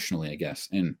or functionally, I guess.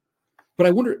 But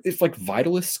I wonder if like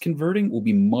vitalists converting will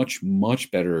be much, much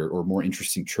better or more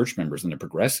interesting church members than a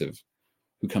progressive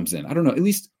who comes in. I don't know. At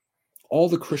least all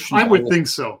the Christians. I would think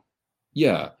so.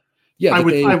 Yeah. I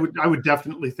would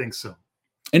definitely think so.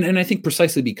 And I think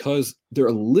precisely because they're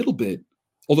a little bit,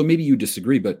 although maybe you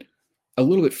disagree, but a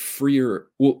little bit freer.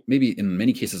 Well, maybe in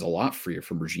many cases, a lot freer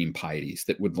from regime pieties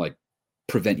that would like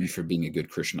prevent you from being a good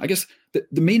Christian. I guess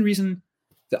the main reason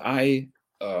that I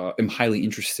am highly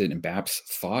interested in Bab's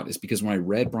thought is because when I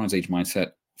read Bronze Age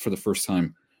Mindset for the first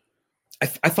time,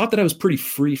 I thought that I was pretty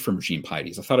free from regime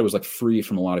pieties. I thought I was like free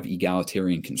from a lot of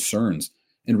egalitarian concerns.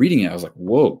 And reading it, I was like,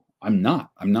 whoa, I'm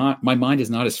not. My mind is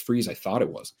not as free as I thought it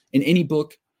was. And any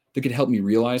book that could help me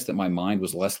realize that my mind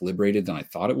was less liberated than I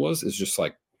thought it was is just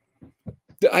like,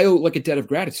 I owe like a debt of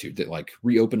gratitude that like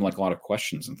reopened like a lot of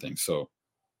questions and things. So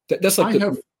that's like,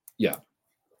 yeah,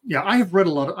 I've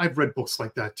read books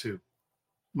like that too.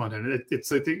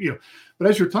 It's like, but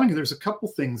as you're talking, there's a couple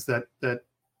things that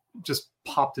just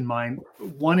popped in mind.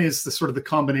 One is the sort of the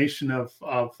combination of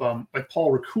like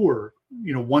Paul Ricoeur,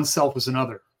 oneself as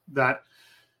another, that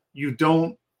you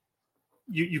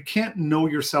can't know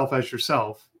yourself as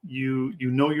yourself. You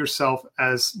know yourself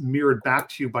as mirrored back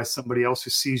to you by somebody else who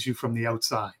sees you from the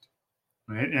outside,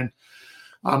 right?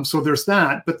 And so there's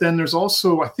that. But then there's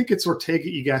also, I think it's Ortega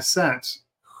y Gasset,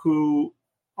 who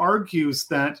argues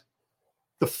that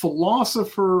the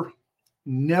philosopher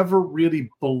never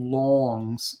really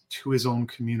belongs to his own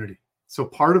community. So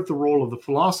part of the role of the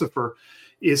philosopher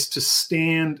is to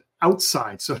stand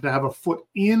outside, so to have a foot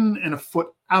in and a foot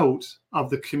out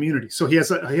of the community. So he has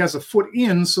a foot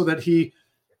in so that he,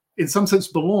 in some sense,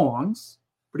 belongs,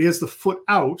 but he has the foot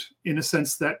out in a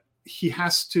sense that he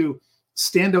has to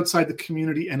stand outside the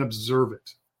community and observe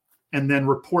it, and then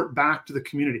report back to the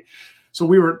community. So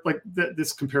we were like,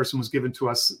 this comparison was given to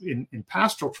us in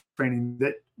pastoral training,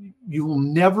 that you will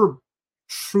never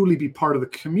truly be part of the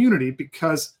community,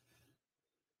 because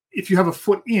if you have a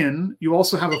foot in, you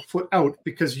also have a foot out,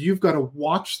 because you've got to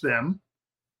watch them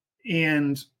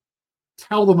and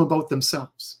tell them about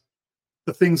themselves,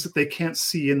 the things that they can't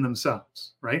see in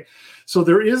themselves, right? So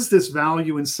there is this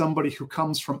value in somebody who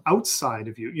comes from outside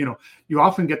of you. You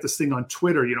often get this thing on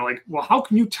Twitter, like, well, how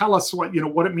can you tell us what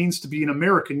it means to be an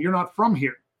American? You're not from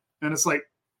here. And it's like,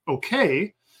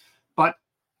 okay, but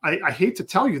I hate to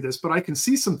tell you this, but I can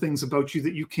see some things about you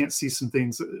that you can't see some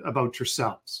things about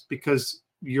yourselves, because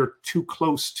you're too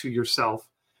close to yourself,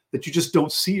 that you just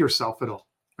don't see yourself at all,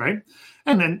 right?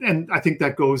 And I think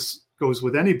that goes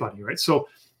with anybody, right? So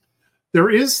there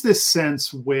is this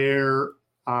sense where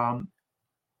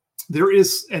there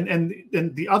is, and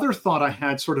the other thought I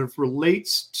had sort of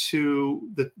relates to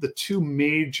the two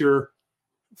major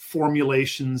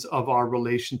formulations of our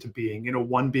relation to being,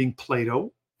 one being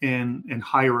Plato and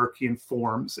hierarchy and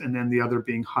forms, and then the other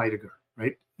being Heidegger,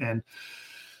 right? And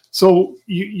so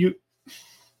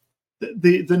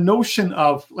the notion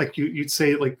of, like, you'd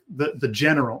say, like the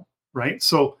general, right?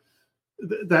 So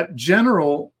that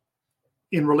general,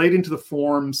 in relating to the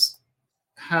forms,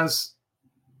 has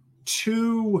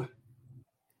two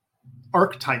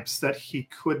archetypes that he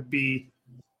could be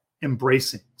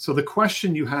embracing. So the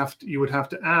question you would have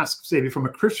to ask, say, from a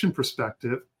Christian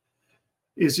perspective,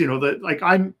 is, that, like,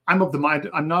 I'm not of the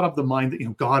mind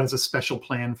that, God has a special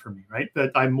plan for me, right?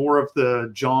 That I'm more of the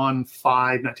John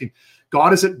 5:19.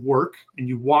 God is at work, and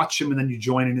you watch him, and then you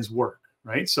join in his work,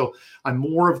 right? So I'm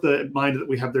more of the mind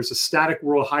that there's a static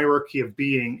world hierarchy of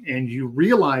being, and you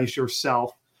realize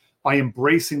yourself by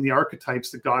embracing the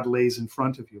archetypes that God lays in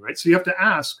front of you, right? So you have to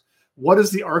ask, what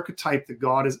is the archetype that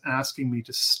God is asking me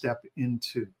to step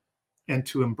into and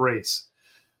to embrace?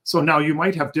 So now you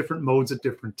might have different modes at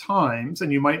different times,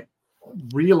 and you might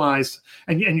realize,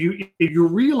 and you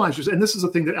realize, and this is a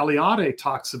thing that Eliade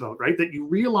talks about, right? That you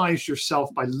realize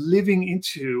yourself by living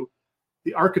into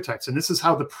the archetypes. And this is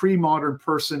how the pre-modern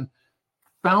person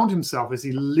found himself, as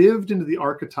he lived into the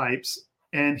archetypes,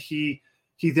 and he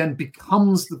then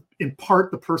becomes in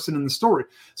part the person in the story.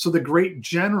 So the great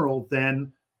general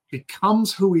then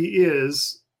becomes who he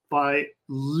is by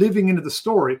living into the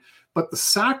story. But the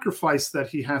sacrifice that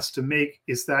he has to make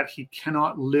is that he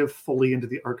cannot live fully into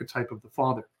the archetype of the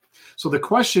father. So the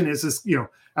question is,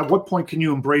 at what point can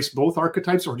you embrace both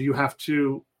archetypes, or do you have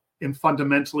to, and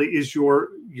fundamentally, is your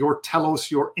telos,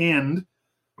 your end,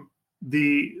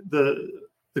 the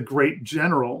great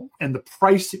general, and the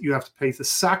price that you have to pay, the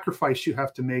sacrifice you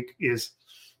have to make is,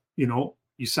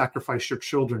 you sacrifice your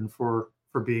children for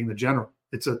being the general.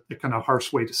 It's a kind of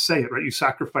harsh way to say it, right? You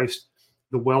sacrificed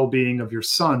the well-being of your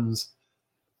sons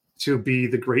to be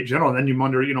the great general. And then you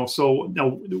wonder, so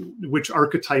now which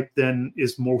archetype then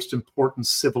is most important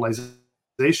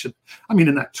civilization? I mean,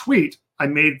 in that tweet, I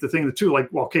made the thing too, like,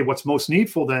 well, okay, what's most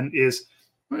needful then is,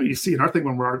 well, you see in our thing,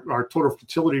 when our total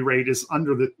fertility rate is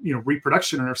under the,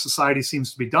 reproduction, and our society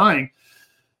seems to be dying,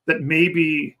 that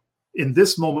maybe in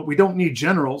this moment, we don't need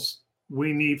generals.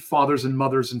 We need fathers and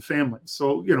mothers and families.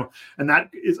 So, and that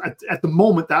is at the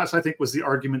moment, that's, I think, was the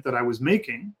argument that I was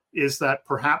making, is that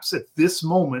perhaps at this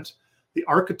moment, the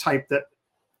archetype that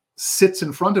sits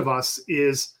in front of us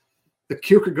is the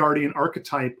Kierkegaardian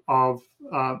archetype of,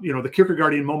 the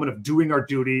Kierkegaardian moment of doing our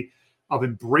duty, of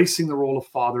embracing the role of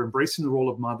father, embracing the role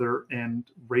of mother,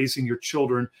 and raising your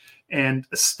children and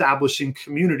establishing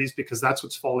communities, because that's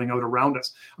what's falling out around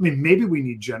us. I mean, maybe we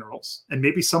need generals, and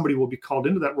maybe somebody will be called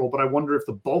into that role, but I wonder if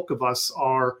the bulk of us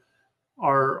are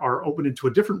open into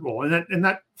a different role. And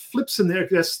that flips in there, I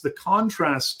guess, the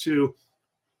contrast to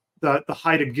the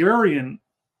Heideggerian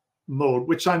mode,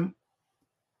 which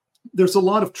there's a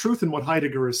lot of truth in what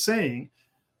Heidegger is saying,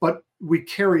 but we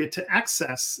carry it to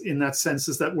excess in that sense,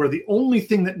 is that where the only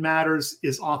thing that matters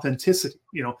is authenticity.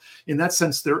 In that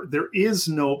sense, there is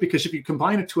no, because if you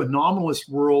combine it to a nominalist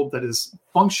world that is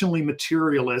functionally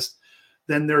materialist,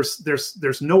 then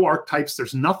there's no archetypes,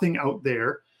 there's nothing out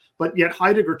there. But yet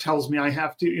Heidegger tells me I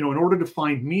have to, in order to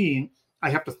find meaning, I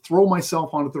have to throw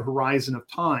myself onto the horizon of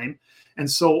time. And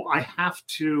so I have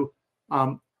to,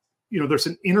 there's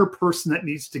an inner person that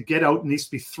needs to get out and needs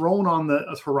to be thrown on the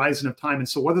horizon of time. And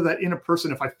so whether that inner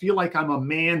person, if I feel like I'm a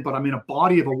man, but I'm in a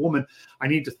body of a woman, I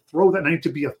need to throw that, and I need to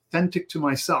be authentic to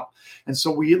myself. And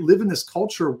so we live in this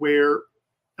culture where,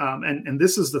 and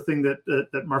this is the thing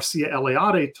that Marcia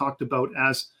Eliade talked about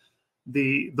as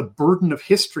the burden of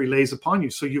history lays upon you.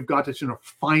 So you've got to,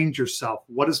 find yourself.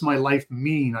 What does my life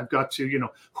mean? I've got to,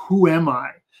 who am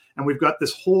I? And we've got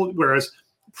this whole, whereas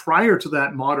prior to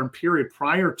that modern period,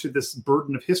 prior to this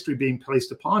burden of history being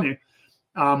placed upon you,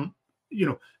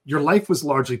 your life was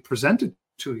largely presented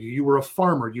to you. You were a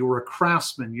farmer, you were a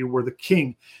craftsman, you were the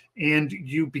king, and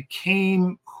you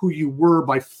became who you were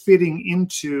by fitting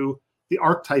into the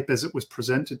archetype as it was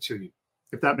presented to you,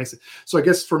 if that makes sense. So I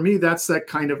guess for me, that's that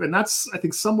kind of, and that's, I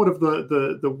think, somewhat of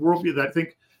the worldview that I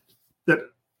think that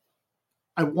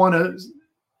I want to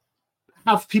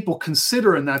have people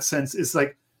consider in that sense, is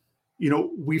like,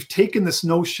 we've taken this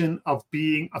notion of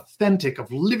being authentic,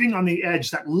 of living on the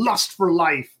edge, that lust for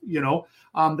life,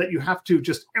 that you have to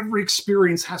just, every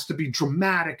experience has to be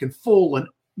dramatic and full. And,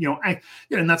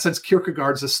 in that sense,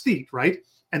 Kierkegaard's aesthete, right?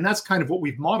 And that's kind of what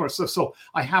we've modeled. So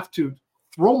I have to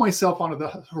throw myself onto the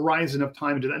horizon of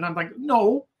time and do that. And I'm like,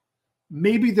 no,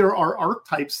 maybe there are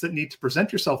archetypes that need to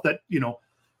present yourself that,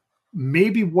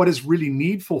 maybe what is really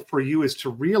needful for you is to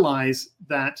realize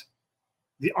that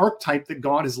the archetype that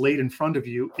God has laid in front of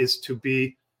you is to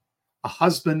be a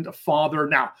husband, a father.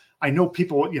 Now, I know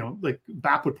people, like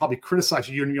BAP would probably criticize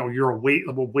you. You're a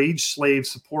wage slave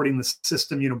supporting the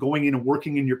system, going in and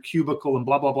working in your cubicle and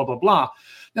blah, blah, blah, blah, blah.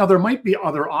 Now, there might be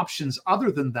other options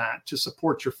other than that to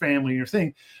support your family and your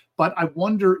thing. But I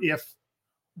wonder if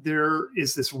there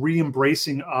is this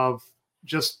re-embracing of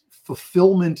just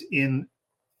fulfillment in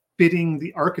fitting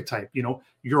the archetype.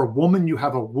 You're a woman, you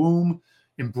have a womb,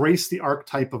 embrace the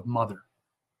archetype of mother,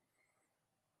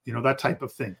 that type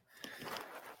of thing.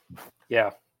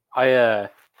 Yeah. Brian,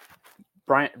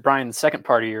 the second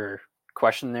part of your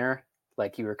question there,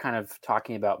 like you were kind of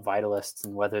talking about vitalists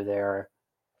and whether they're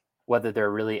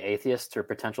really atheists or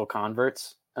potential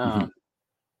converts.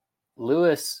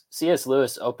 C.S.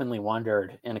 Lewis openly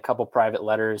wondered in a couple private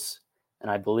letters, and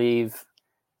I believe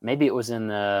maybe it was in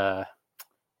the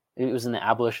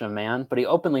Abolition of Man, but he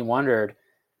openly wondered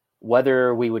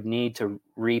whether we would need to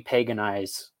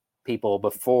re-paganize people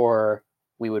before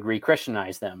we would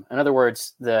re-Christianize them. In other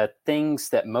words, the things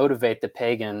that motivate the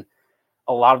pagan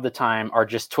a lot of the time are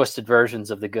just twisted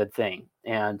versions of the good thing.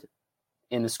 And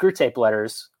in the Screwtape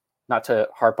letters, not to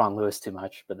harp on Lewis too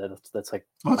much, but that's like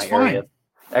my area of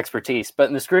expertise. But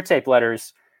in the Screwtape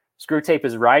letters, Screwtape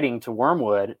is writing to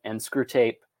Wormwood, and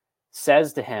Screwtape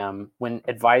says to him when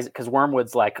advised, because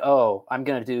Wormwood's like, oh, I'm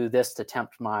going to do this to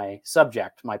tempt my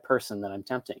subject, my person that I'm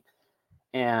tempting.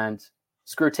 And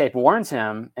Screwtape warns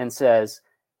him and says,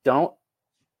 don't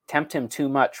tempt him too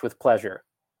much with pleasure,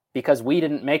 because we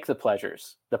didn't make the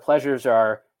pleasures. The pleasures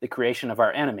are the creation of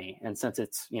our enemy. And since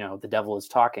it's, the devil is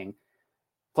talking,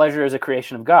 pleasure is a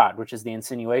creation of God, which is the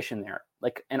insinuation there.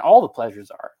 Like, and all the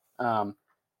pleasures are.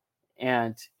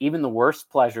 And even the worst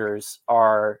pleasures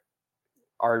are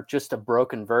just a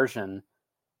broken version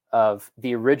of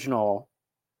the original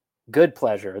good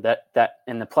pleasure that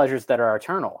and the pleasures that are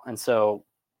eternal. And so,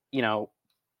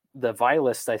 the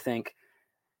vitalists, I think,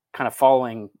 kind of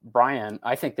following Brian,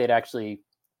 I think they'd actually,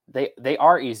 they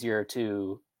are easier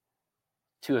to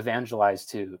evangelize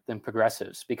to than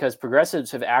progressives, because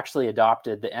progressives have actually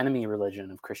adopted the enemy religion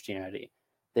of Christianity.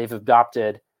 They've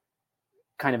adopted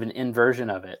kind of an inversion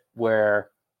of it where,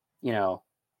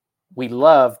 we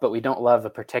love, but we don't love a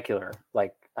particular,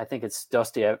 like, I think it's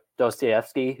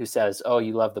Dostoevsky who says, oh,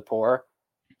 you love the poor,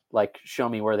 like, show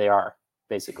me where they are,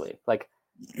 basically. Like,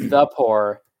 the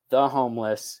poor, the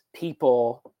homeless,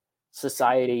 people,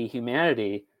 society,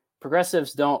 humanity.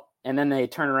 Progressives don't, and then they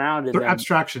turn around and they're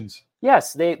abstractions.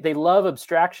 Yes, they love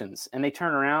abstractions, and they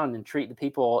turn around and treat the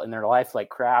people in their life like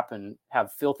crap and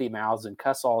have filthy mouths and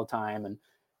cuss all the time. And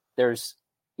there's,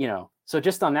 so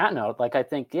just on that note, like, I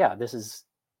think, yeah, this is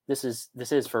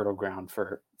fertile ground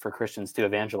for Christians to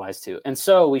evangelize to. And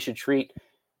so we should treat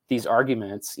these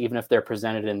arguments, even if they're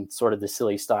presented in sort of the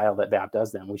silly style that BAP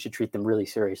does them, we should treat them really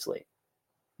seriously.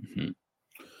 Mm-hmm.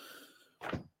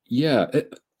 Yeah.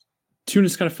 Tune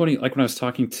is kind of funny. Like when I was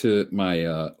talking to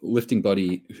my lifting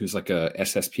buddy, who's like a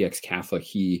SSPX Catholic,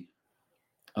 he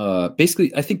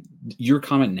basically, I think your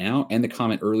comment now and the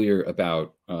comment earlier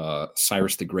about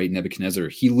Cyrus the Great, Nebuchadnezzar,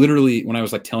 he literally, when I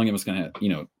was like telling him I was going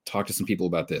to, talk to some people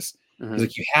about this, he's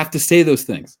like, you have to say those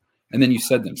things. And then you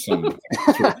said them. So,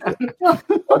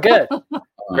 well, good.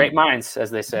 Great minds,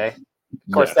 as they say.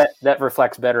 Of course, that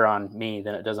reflects better on me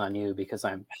than it does on you because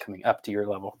I'm coming up to your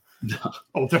level.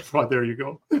 Oh, that's right. There you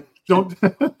go. Don't.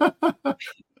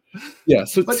 Yeah.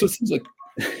 So it seems like.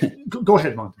 Go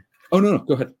ahead, Monty. Oh, no.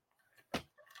 Go ahead.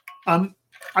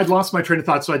 I'd lost my train of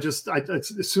thought. So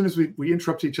as soon as we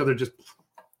interrupt each other, just.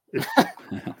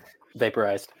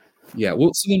 Vaporized. Yeah.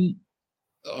 Well, so then.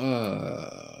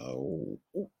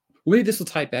 Maybe this will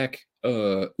tie it back.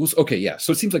 Okay, yeah.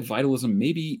 So it seems like vitalism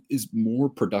maybe is more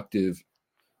productive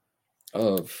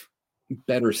of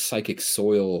better psychic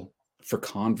soil for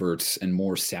converts and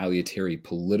more salutary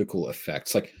political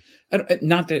effects. Like,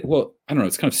 not that, well, I don't know.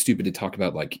 It's kind of stupid to talk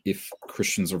about like if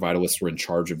Christians or vitalists were in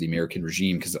charge of the American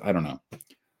regime, because I don't know.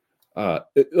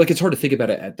 It's hard to think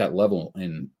about it at that level,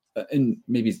 and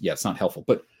maybe it's not helpful.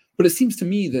 But it seems to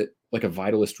me that like a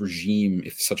vitalist regime,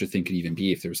 if such a thing could even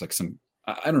be, if there was like some.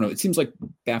 I don't know. It seems like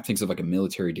Bap thinks of like a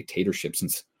military dictatorship,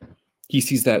 since he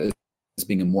sees that as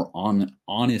being a more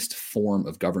honest form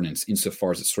of governance,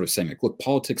 insofar as it's sort of saying like, look,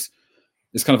 politics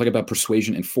is kind of like about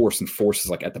persuasion and force is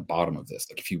like at the bottom of this.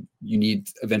 Like if you need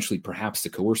eventually perhaps to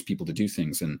coerce people to do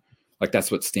things, and like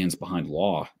that's what stands behind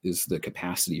law, is the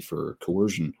capacity for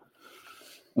coercion.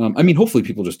 I mean, hopefully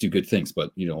people just do good things,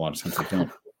 but a lot of times they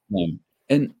don't.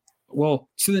 And well,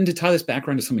 so then to tie this back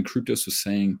around to something Kryptos was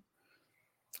saying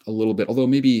a little bit, although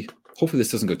maybe hopefully this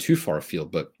doesn't go too far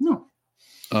afield, but no.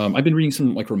 I've been reading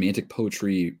some like romantic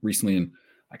poetry recently, and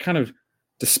I kind of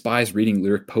despise reading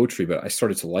lyric poetry, but I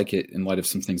started to like it in light of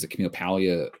some things that Camille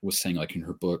Paglia was saying, like in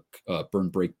her book Burn,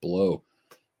 Break, Blow.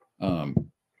 Never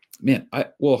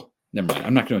mind,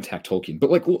 I'm not going to attack Tolkien,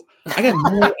 but I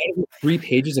got more out of 3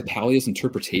 pages of Paglia's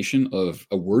interpretation of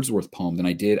a Wordsworth poem than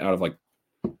I did out of like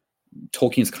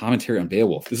Tolkien's commentary on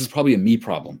Beowulf. This is probably a me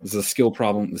problem. This is a skill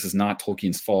problem. This is not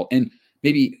Tolkien's fault. And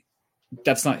maybe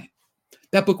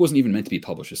that book wasn't even meant to be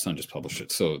published. His son just published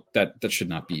it. So that should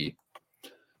not be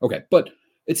okay. But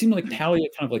it seemed like Paglia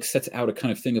kind of like sets out a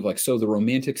kind of thing of like, so the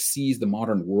romantic sees the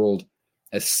modern world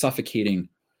as suffocating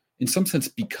in some sense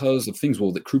because of things,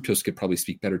 that Kryptos could probably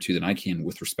speak better to than I can,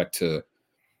 with respect to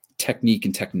technique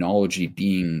and technology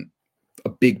being a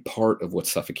big part of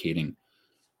what's suffocating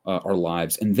our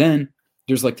lives. And then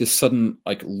there's like this sudden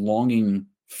like longing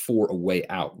for a way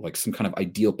out, like some kind of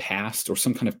ideal past or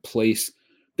some kind of place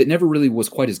that never really was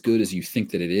quite as good as you think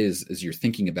that it is, as you're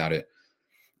thinking about it.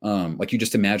 Like you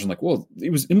just imagine like, well,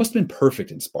 it must have been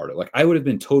perfect in Sparta. Like I would have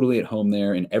been totally at home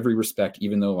there in every respect,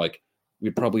 even though like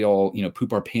we'd probably all,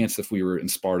 poop our pants if we were in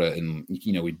Sparta and,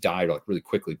 we died like really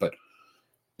quickly, but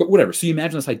whatever. So you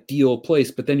imagine this ideal place,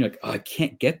 but then you're like, oh, I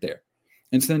can't get there.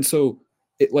 And so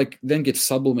it like then gets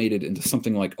sublimated into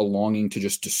something like a longing to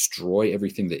just destroy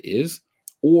everything that is,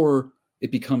 or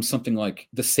it becomes something like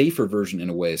the safer version in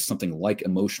a way is something like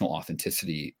emotional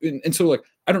authenticity. And so like,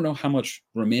 I don't know how much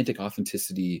romantic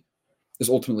authenticity is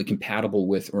ultimately compatible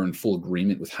with or in full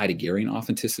agreement with Heideggerian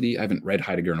authenticity. I haven't read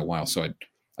Heidegger in a while, so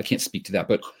I can't speak to that,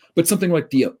 but something like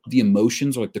the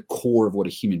emotions are like the core of what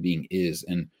a human being is,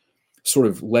 and sort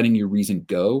of letting your reason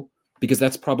go, because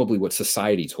that's probably what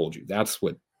society told you. That's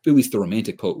what at least the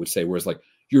romantic poet would say, whereas like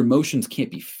your emotions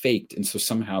can't be faked, and so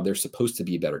somehow they're supposed to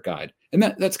be a better guide. And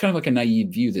that's kind of like a naive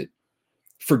view that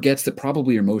forgets that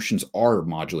probably your emotions are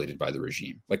modulated by the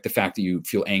regime. Like the fact that you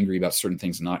feel angry about certain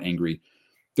things and not angry,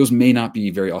 those may not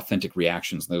be very authentic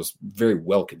reactions. Those very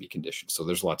well could be conditioned. So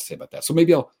there's a lot to say about that. So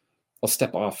maybe I'll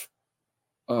step off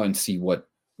and see what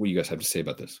you guys have to say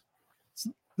about this.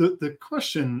 The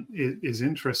question is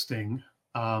interesting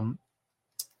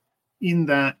in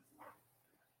that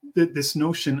this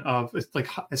notion of, like,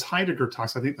 as Heidegger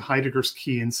talks, I think Heidegger's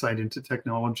key insight into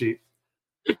technology,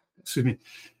 excuse me,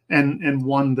 and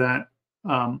one that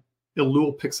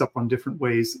Ellul picks up on different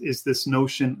ways, is this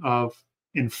notion of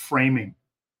enframing.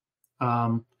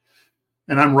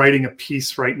 And I'm writing a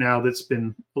piece right now that's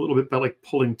been a little bit about like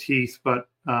pulling teeth, but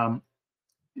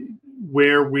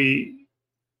where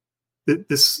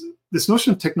this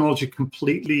notion of technology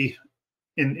completely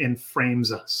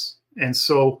enframes us. And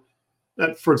so,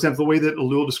 for example, the way that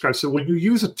Ellul describes, so when you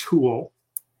use a tool,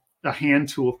 a hand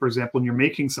tool, for example, and you're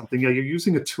making something, you're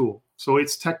using a tool. So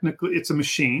it's technically, it's a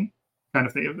machine kind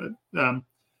of thing.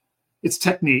 It's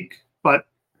technique, but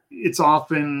it's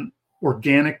often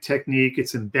organic technique.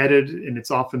 It's embedded, and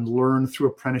it's often learned through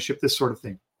apprenticeship, this sort of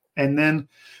thing. And then,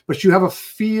 but you have a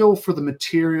feel for the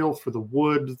material, for the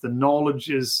wood, the knowledge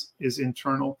is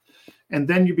internal. And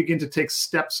then you begin to take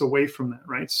steps away from that,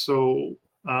 right? So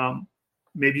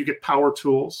maybe you get power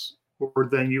tools, or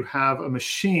then you have a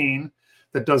machine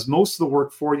that does most of the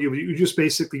work for you. You just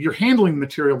basically, you're handling the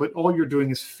material, but all you're doing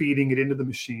is feeding it into the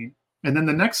machine. And then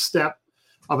the next step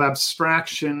of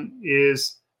abstraction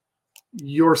is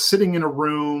you're sitting in a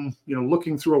room,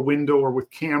 looking through a window or with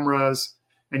cameras,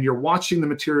 and you're watching the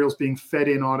materials being fed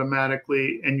in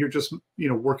automatically, and you're just,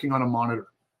 working on a monitor.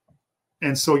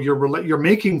 And so you're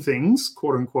making things,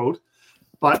 quote unquote,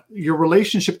 but your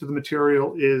relationship to the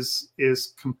material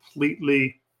is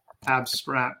completely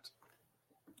abstract.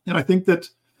 And I think that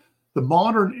the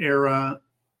modern era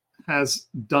has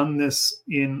done this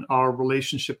in our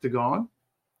relationship to God.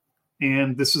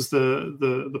 And this is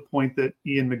the point that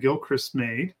Ian McGilchrist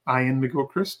made,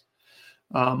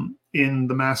 in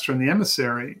The Master and the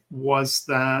Emissary, was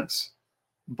that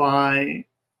by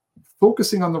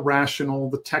focusing on the rational,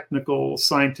 the technical,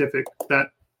 scientific, that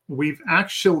we've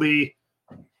actually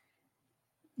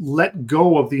let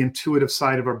go of the intuitive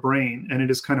side of our brain, and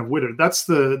it is kind of withered. That's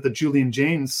the Julian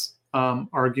Jaynes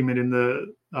argument in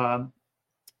the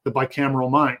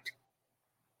bicameral mind,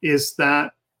 is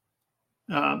that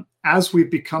as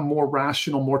we've become more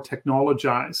rational, more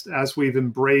technologized, as we've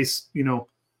embraced,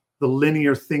 the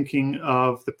linear thinking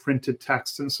of the printed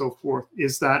text and so forth,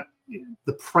 is that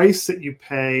the price that you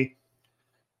pay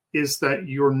is that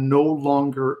you're no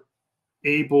longer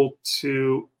able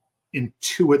to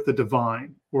intuit the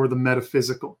divine or the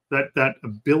metaphysical. That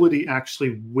ability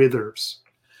actually withers.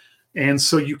 And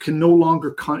so you can no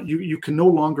longer you can no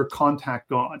longer contact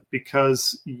God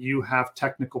because you have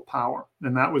technical power.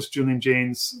 And that was Julian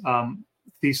Jaynes'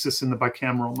 thesis in the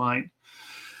bicameral mind.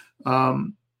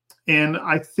 And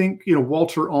I think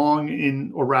Walter Ong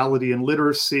in Orality and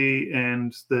Literacy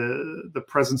and the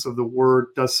presence of the word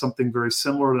does something very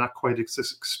similar, not quite as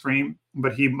extreme,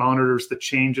 but he monitors the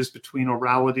changes between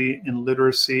orality and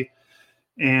literacy,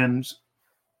 and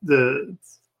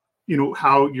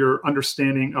how your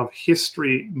understanding of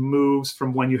history moves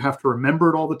from when you have to remember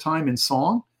it all the time in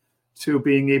song to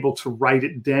being able to write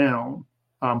it down.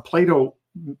 Plato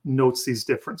notes these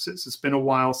differences. It's been a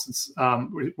while since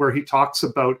where he talks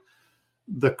about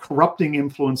the corrupting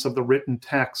influence of the written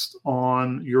text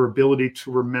on your ability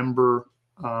to remember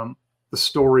the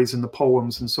stories and the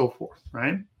poems and so forth,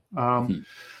 right?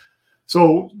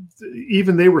 So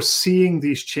even they were seeing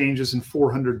these changes in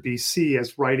 400 BC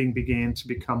as writing began to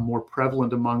become more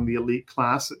prevalent among the elite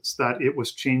classes, that it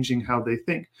was changing how they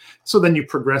think. So then you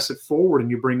progress it forward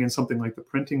and you bring in something like the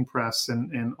printing press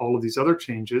and all of these other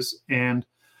changes. And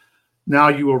now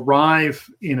you arrive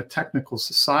in a technical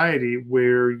society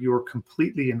where you're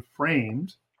completely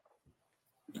inframed.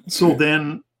 So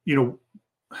then,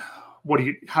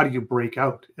 how do you break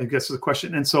out, I guess is the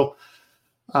question. And so,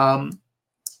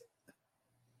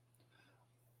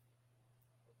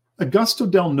 Augusto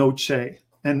Del Noce,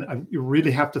 and you really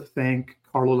have to thank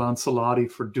Carlo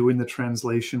Lancelotti for doing the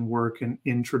translation work and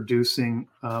introducing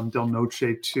Del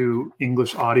Noce to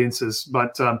English audiences.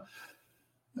 But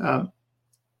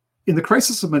in The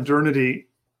Crisis of Modernity,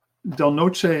 Del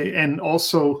Noce, and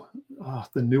also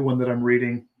the new one that I'm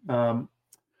reading,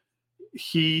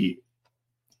 he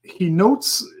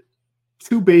notes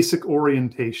two basic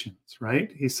orientations,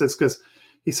 right? He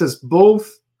says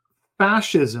both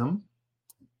fascism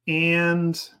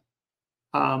and,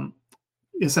 in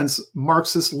a sense,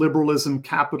 Marxist liberalism,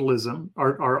 capitalism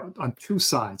are on two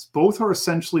sides. Both are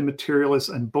essentially materialists,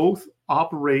 and both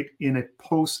operate in a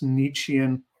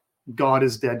post-Nietzschean God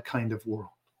is dead kind of world,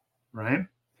 right?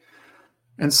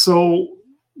 And so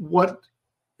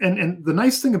and the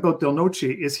nice thing about Del Noce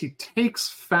is he takes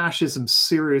fascism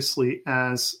seriously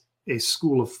as a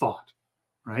school of thought,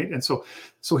 right? And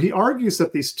so he argues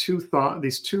that these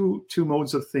two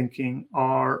modes of thinking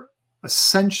are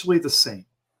essentially the same,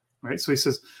 right? So he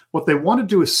says what they want to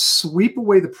do is sweep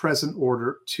away the present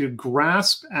order to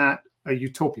grasp at a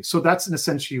utopia. So that's in a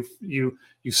sense you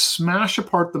smash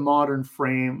apart the modern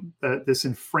frame, this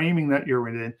inframing that you're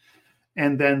in,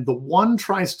 and then the one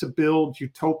tries to build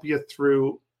utopia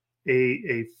through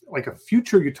a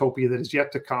future utopia that is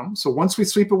yet to come. So once we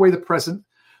sweep away the present,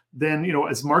 then,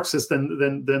 as Marx says, then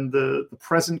the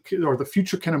present or the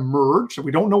future can emerge.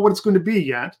 We don't know what it's going to be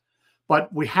yet,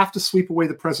 but we have to sweep away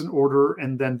the present order,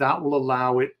 and then that will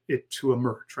allow it to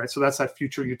emerge, right? So that's that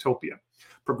future utopia.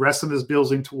 Progressivism is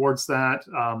building towards that.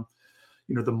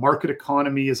 The market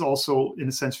economy is also, in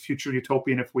a sense, future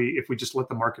utopian. If we just let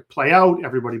the market play out,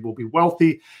 everybody will be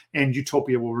wealthy, and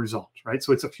utopia will result, right?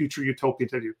 So it's a future utopia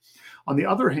to do. On the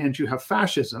other hand, you have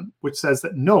fascism, which says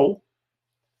that no,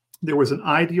 there was an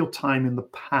ideal time in the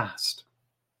past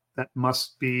that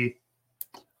must be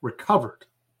recovered.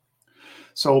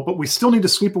 So, but we still need to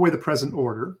sweep away the present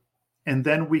order, and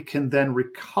then we can then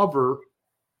recover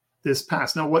this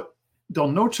past. Now, what Del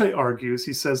Noce argues,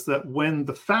 he says that when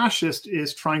the fascist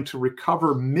is trying to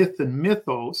recover myth and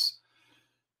mythos,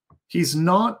 he's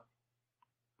not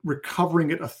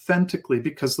recovering it authentically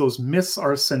because those myths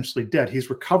are essentially dead. He's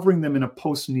recovering them in a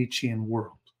post-Nietzschean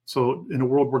world. So in a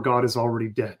world where God is already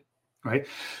dead, right?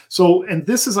 So, and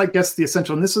this is, I guess, the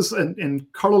essential, and this is in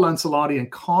Carlo Lancelotti,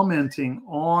 and commenting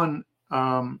on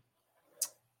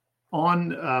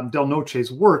Del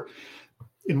Noce's work,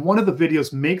 in one of the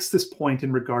videos makes this point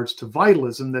in regards to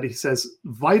vitalism, that he says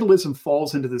vitalism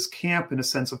falls into this camp in a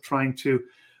sense of trying to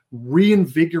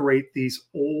reinvigorate these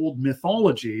old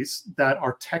mythologies that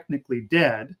are technically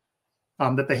dead,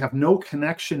 that they have no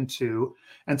connection to.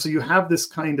 And so you have this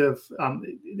kind of,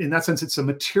 in that sense, it's a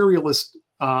materialist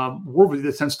worldview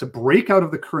that tends to break out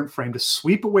of the current frame, to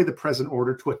sweep away the present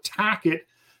order, to attack it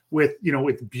with,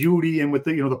 with beauty and with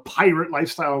the, the pirate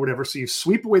lifestyle or whatever. So you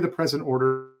sweep away the present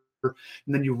order, and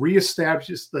then you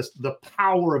reestablish the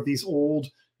power of these old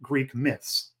Greek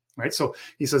myths, right? So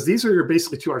he says these are your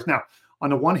basically two arts. Now,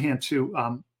 on the one hand, too,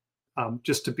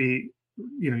 just to be,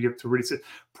 you have to really say,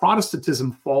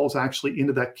 Protestantism falls actually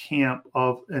into that camp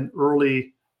of an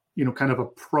early, kind of a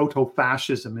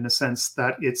proto-fascism, in a sense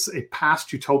that it's a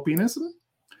past utopianism.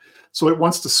 So it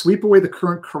wants to sweep away the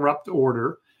current corrupt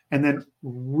order and then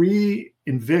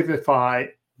re-invivify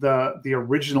the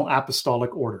original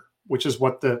apostolic order, which is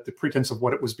what the pretense of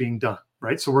what it was being done,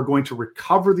 right? So we're going to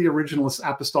recover the originalist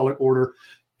apostolic order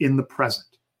in the present.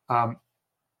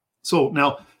 So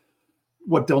now,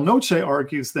 what Del Noce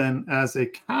argues then as a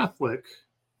Catholic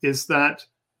is that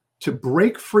to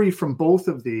break free from both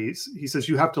of these, he says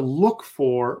you have to look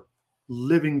for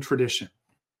living tradition.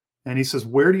 And he says,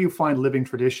 where do you find living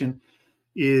tradition?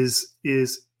 Is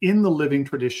in the living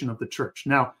tradition of the church.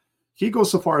 Now, he goes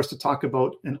so far as to talk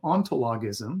about an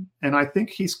ontologism, and I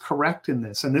think he's correct in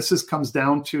this. And this comes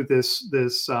down to this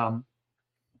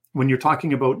when you're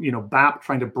talking about, BAP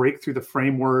trying to break through the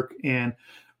framework and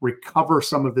recover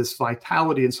some of this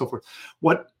vitality and so forth.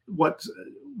 What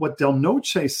Del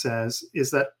Noce says is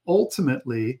that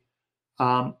ultimately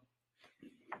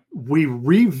we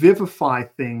revivify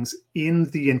things in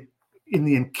the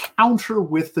encounter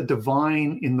with the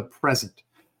divine in the present.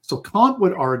 So Kant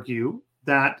would argue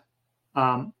that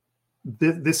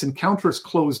this encounter is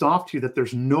closed off to you, that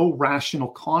there's no rational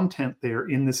content there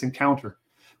in this encounter.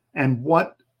 And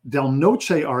what Del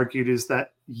Noce argued is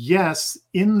that, yes,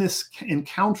 in this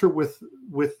encounter with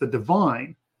the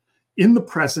divine, in the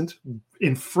present,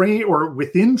 in frame or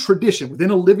within tradition, within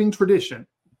a living tradition,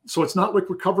 so it's not like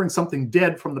recovering something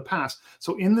dead from the past.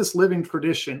 So in this living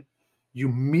tradition, you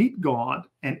meet God,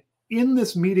 and in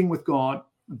this meeting with God,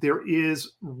 there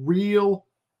is real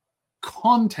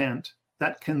content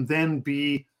that can then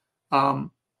be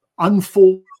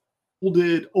unfolded,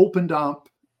 opened up.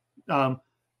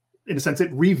 In a sense,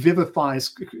 it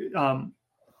revivifies,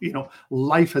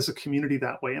 life as a community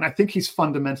that way. And I think he's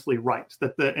fundamentally right.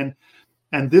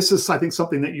 And this is, I think,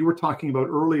 something that you were talking about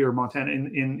earlier, Montana,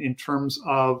 in terms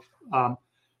of,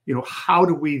 how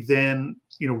do we then,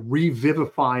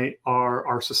 revivify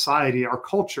our society, our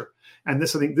culture. And I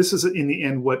think this is in the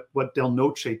end what Del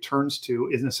Noce turns to,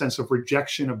 in a sense of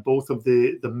rejection of both of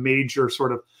the major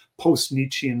sort of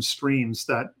post-Nietzschean streams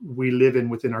that we live in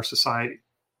within our society.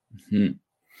 Mm-hmm.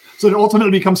 So it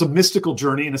ultimately becomes a mystical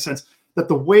journey, in a sense that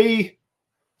the way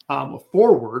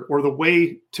forward, or the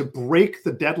way to break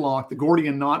the deadlock, the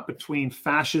Gordian knot between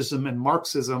fascism and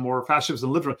Marxism, or fascism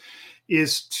and liberalism,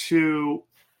 is to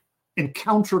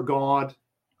encounter God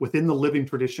within the living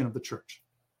tradition of the church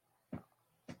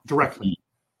directly,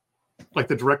 like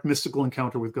the direct mystical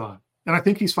encounter with God. And I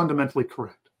think he's fundamentally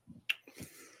correct.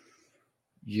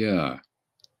 Yeah,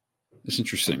 that's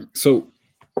interesting. So,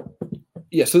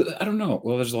 yeah, so I don't know.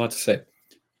 Well, there's a lot to say.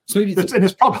 So maybe and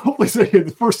it's probably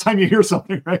the first time you hear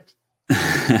something, right?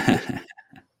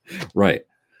 Right.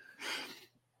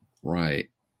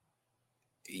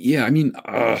 Yeah, I mean,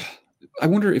 I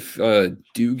wonder if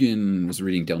Dugan was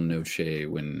reading Del Noce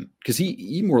because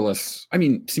he more or less,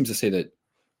 seems to say that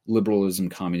liberalism,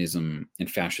 communism, and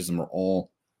fascism are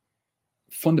all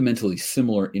fundamentally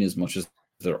similar in as much as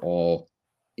they're all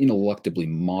ineluctably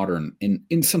modern, and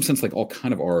in some sense, like all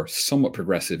kind of are somewhat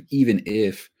progressive, even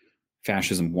if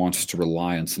fascism wants to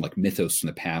rely on some like mythos from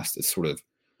the past as sort of,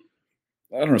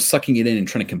 I don't know, sucking it in and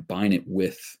trying to combine it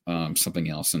with something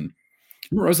else. And I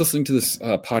remember I was listening to this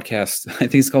podcast, I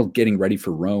think it's called Getting Ready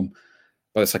for Rome,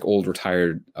 by this like old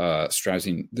retired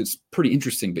Straussian. That's pretty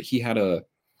interesting, but he had a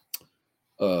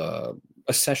a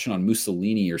session on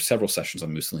Mussolini, or several sessions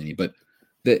on Mussolini, but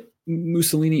that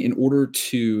Mussolini, in order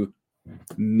to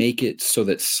make it so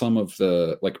that some of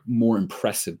the like more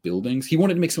impressive buildings, he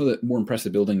wanted to make some of the more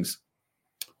impressive buildings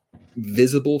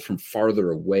visible from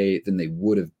farther away than they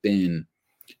would have been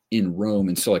in Rome.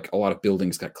 And so like a lot of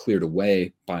buildings got cleared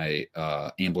away by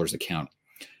Ambler's account.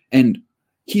 And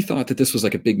he thought that this was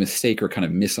like a big mistake or kind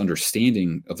of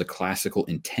misunderstanding of the classical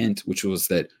intent, which was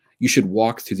that you should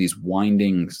walk through these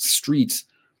winding streets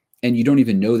and you don't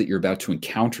even know that you're about to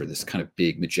encounter this kind of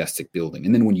big, majestic building.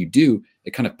 And then when you do,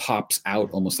 it kind of pops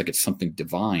out almost like it's something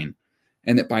divine.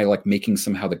 And that by like making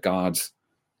somehow the gods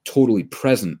totally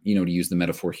present, you know, to use the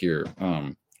metaphor here,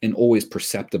 and always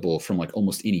perceptible from like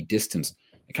almost any distance,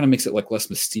 it kind of makes it like less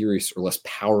mysterious or less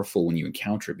powerful when you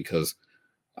encounter it, because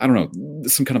I don't know,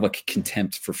 some kind of like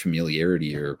contempt for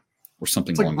familiarity or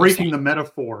something. It's like breaking the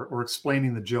metaphor or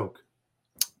explaining the joke.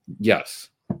 Yes.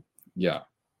 Yeah.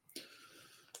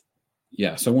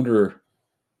 Yeah. So I wonder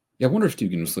if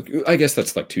Dugan was looking. I guess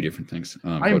that's like two different things.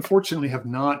 I unfortunately have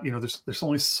not. You know, there's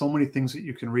only so many things that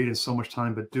you can read in so much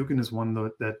time. But Dugan is one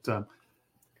that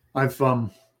I've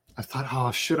thought,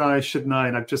 oh, should I? Shouldn't I?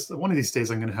 And I've just, one of these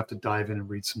days I'm going to have to dive in and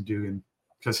read some Dugan,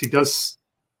 because he does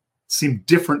seem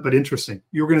different but interesting.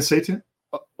 You were going to say, Tim?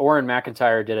 Oren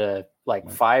McIntyre did a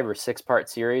 5 or 6 part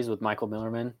series with Michael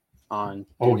Millerman on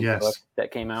Dugan's book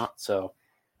that came out. So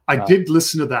I did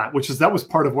listen to that, that was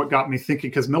part of what got me thinking,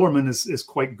 because Millerman is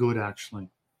quite good, actually.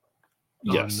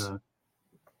 Yes.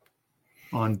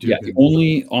 On Dugan. Yeah, the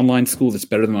only online school that's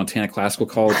better than Montana Classical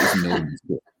College is Millerman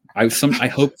School. I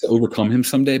hope to overcome him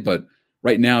someday, but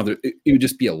right now it would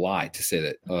just be a lie to say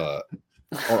that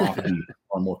our offerings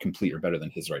are more complete or better than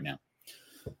his right now.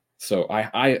 So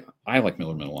I like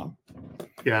Millerman a lot.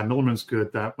 Yeah, Millerman's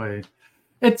good that way.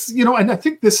 It's, you know, and I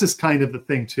think this is kind of the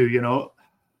thing too, you know.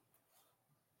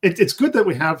 It's good that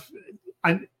we have.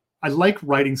 I like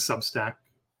writing Substack.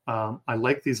 I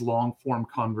like these long form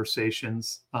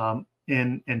conversations.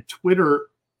 And Twitter.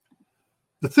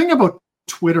 The thing about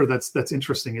Twitter that's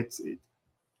interesting.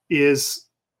 It's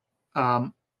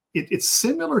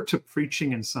similar to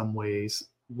preaching in some ways,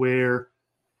 where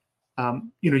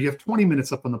you know, you have 20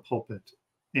 minutes up on the pulpit,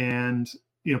 and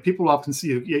you know, people often see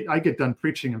you. I get done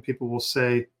preaching, and people will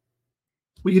say,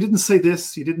 well, you didn't say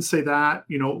this, you didn't say that,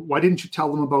 you know, why didn't you tell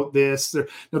them about this?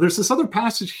 Now there's this other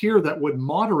passage here that would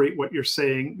moderate what you're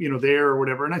saying, you know, there or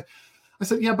whatever. And I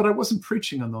said, yeah, but I wasn't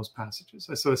preaching on those passages.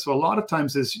 So a lot of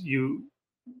times is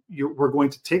we're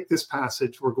going to take this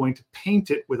passage, we're going to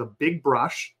paint it with a big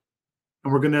brush,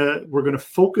 and we're going to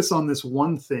focus on this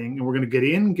one thing, and we're going to get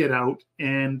in, get out,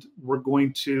 and we're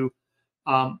going to,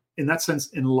 in that sense,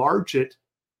 enlarge it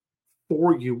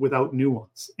for you without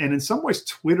nuance. And in some ways,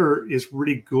 Twitter is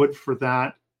really good for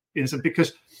that,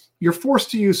 because you're forced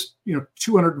to use, you know,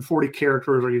 240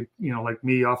 characters, or you know, like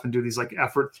me, often do these like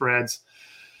effort threads,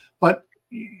 but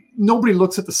nobody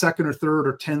looks at the second or third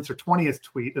or 10th or 20th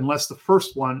tweet unless the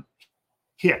first one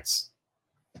hits,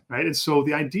 right? And so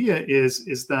the idea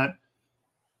is that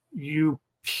you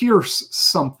pierce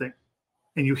something,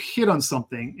 and you hit on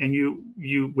something, and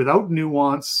you without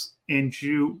nuance, and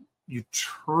you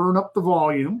turn up the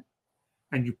volume,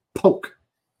 and you poke,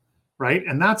 right?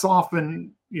 And that's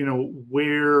often, you know,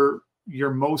 where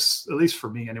your most, at least for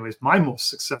me anyways, my most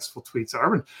successful tweets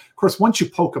are. And of course, once you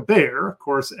poke a bear, of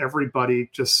course, everybody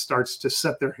just starts to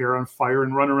set their hair on fire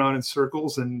and run around in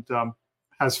circles and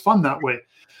has fun that way.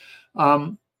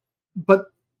 But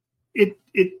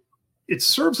it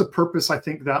serves a purpose, I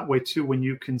think, that way too, when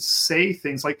you can say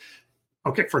things like,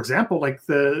 okay, for example, like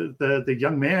the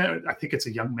young man, I think it's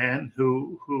a young man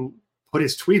who put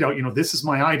his tweet out, you know, this is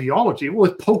my ideology. Well,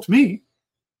 it poked me,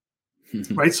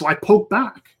 right? So I poked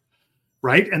back,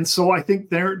 right? And so I think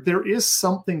there is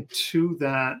something to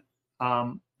that,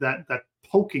 that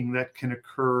poking that can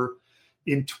occur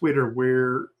in Twitter,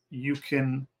 where you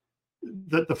can,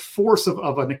 the force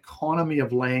of an economy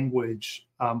of language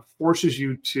forces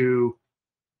you to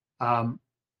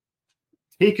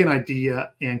take an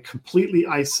idea and completely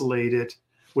isolate it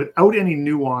without any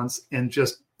nuance and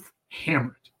just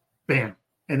hammer it, bam.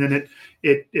 And then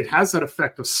it has that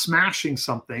effect of smashing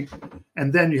something,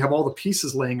 and then you have all the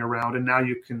pieces laying around, and now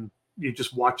you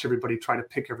just watch everybody try to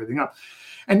pick everything up.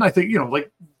 And I think, you know,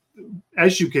 like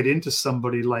as you get into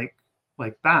somebody like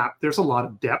BAP, there's a lot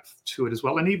of depth to it as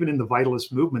well. And even in the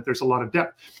Vitalist movement, there's a lot of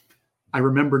depth. I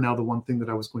remember now the one thing that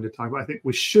I was going to talk about. I think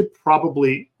we should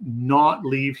probably not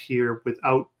leave here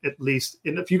without at least,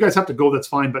 and if you guys have to go, that's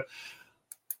fine. But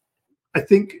I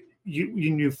think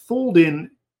you fold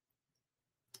in,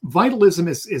 vitalism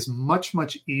is much,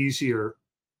 much easier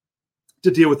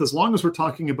to deal with, as long as we're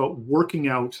talking about working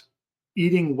out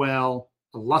eating well,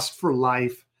 a lust for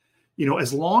life,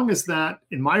 as long as that,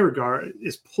 in my regard,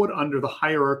 is put under the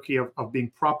hierarchy of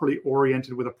being properly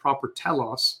oriented with a proper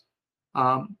telos,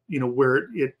 where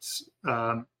it's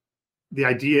the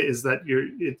idea is that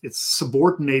it's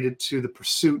subordinated to the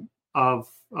pursuit of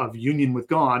union with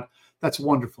God. That's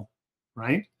wonderful,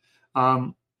 right?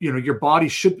 Your body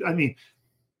should,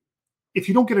 if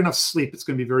you don't get enough sleep, it's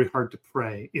going to be very hard to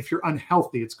pray. If you're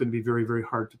unhealthy, it's going to be very, very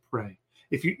hard to pray.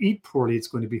 If you eat poorly, it's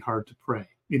going to be hard to pray.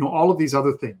 All of these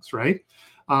other things, right?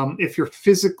 If you're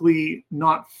physically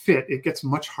not fit, it gets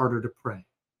much harder to pray,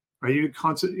 right?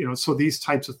 So these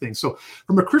types of things. So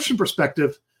from a Christian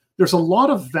perspective, there's a lot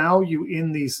of value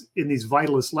in these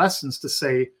vitalist lessons to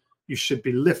say you should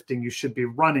be lifting, you should be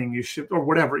running, you should, or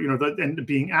whatever, and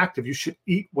being active. You should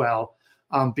eat well.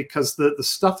 Because the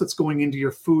stuff that's going into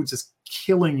your foods is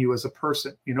killing you as a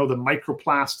person. The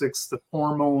microplastics, the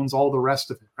hormones, all the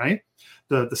rest of it, right?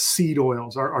 The seed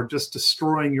oils are just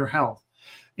destroying your health.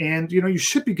 And, you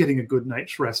should be getting a good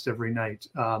night's rest every night.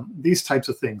 These types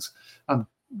of things.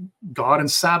 God and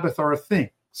Sabbath are a thing.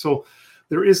 So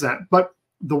there is that. But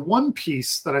the one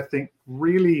piece that I think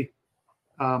really,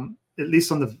 at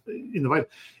least in the Bible,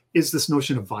 is this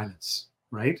notion of violence,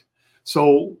 right?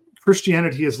 So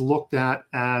Christianity is looked at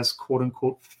as quote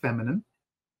unquote feminine.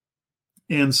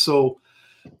 And so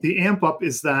the amp up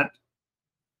is that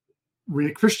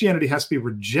really Christianity has to be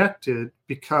rejected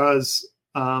because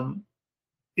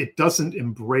it doesn't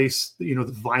embrace the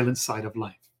violent side of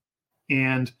life.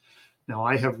 And now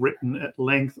I have written at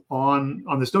length on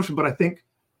this notion, but I think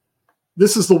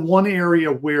this is the one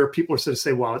area where people are said to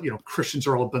say, well, Christians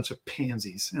are all a bunch of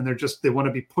pansies and they want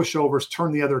to be pushovers,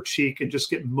 turn the other cheek and just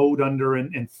get mowed under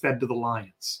and fed to the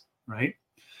lions, right?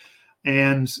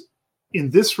 And in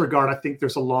this regard, I think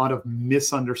there's a lot of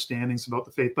misunderstandings about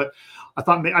the faith. But I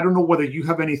don't know whether you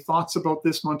have any thoughts about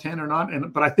this, Montana, or not.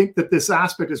 But I think that this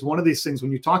aspect is one of these things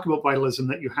when you talk about vitalism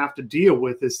that you have to deal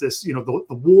with is this, the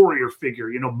warrior figure,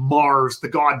 Mars, the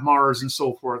god Mars and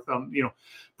so forth,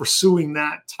 pursuing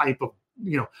that type of,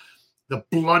 the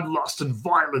bloodlust and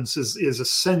violence is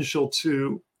essential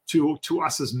to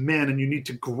us as men, and you need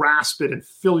to grasp it and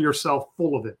fill yourself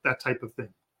full of it, that type of thing.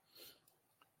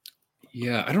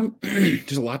 Yeah,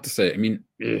 there's a lot to say.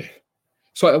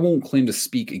 So I won't claim to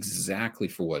speak exactly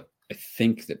for what I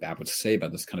think that Bab would say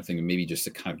about this kind of thing, and maybe just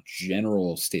a kind of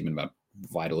general statement about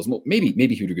vitalism. Well, maybe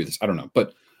he would agree with this. I don't know.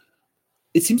 But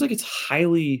it seems like it's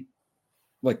highly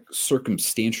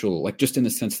circumstantial, just in the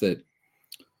sense that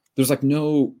there's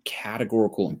no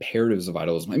categorical imperatives of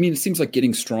vitalism. It seems like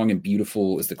getting strong and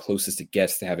beautiful is the closest it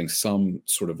gets to having some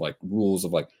sort of rules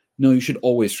of no, you should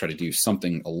always try to do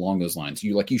something along those lines.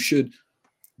 You should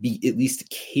be at least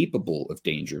capable of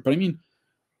danger. But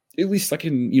at least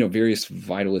in various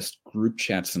vitalist group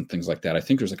chats and things like that, I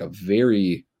think there's a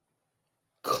very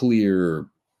clear,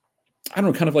 I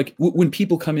don't know, kind of when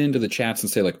people come into the chats and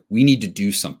say we need to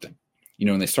do something,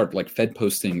 and they start fed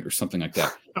posting or something like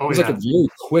that. Oh, it's a very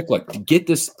quick, get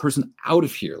this person out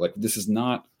of here. This is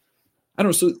not, I don't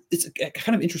know. So it's a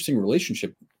kind of interesting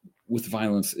relationship with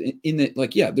violence in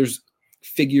that, there's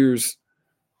figures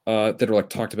that are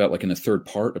talked about in the third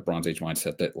part of Bronze Age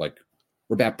mindset that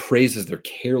where Bab praises their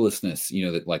carelessness,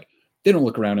 that they don't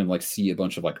look around and see a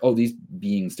bunch of oh, these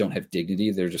beings don't have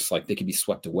dignity. They're just they could be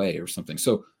swept away or something.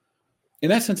 So in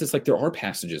that sense, it's there are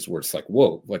passages where it's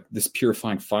whoa, this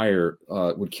purifying fire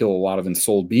would kill a lot of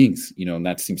ensouled beings, and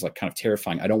that seems kind of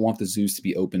terrifying. I don't want the zoos to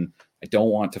be open. I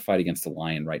don't want to fight against the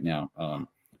lion right now.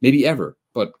 Maybe ever,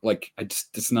 but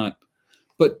it's not.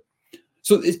 But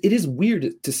so it is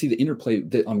weird to see the interplay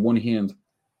that on one hand,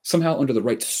 somehow under the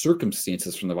right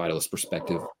circumstances from the vitalist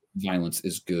perspective, violence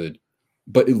is good.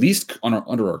 But at least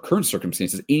under our current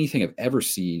circumstances, anything I've ever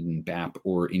seen BAP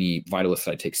or any vitalist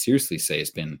that I take seriously say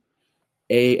has been,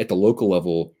 at the local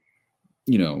level,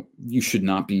 you should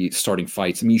not be starting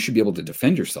fights. You should be able to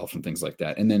defend yourself and things like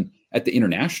that. And then at the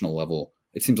international level,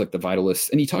 it seems like the vitalists,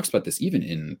 and he talks about this even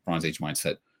in Bronze Age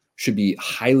mindset, should be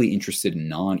highly interested in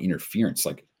non-interference.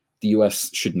 The U.S.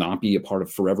 should not be a part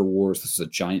of forever wars. This is a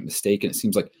giant mistake. And it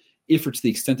seems if to the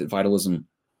extent that vitalism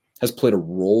has played a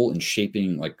role in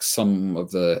shaping some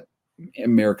of the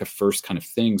America First kind of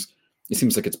things, it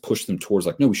seems it's pushed them towards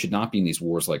no, we should not be in these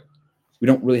wars. We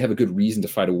don't really have a good reason to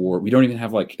fight a war. We don't even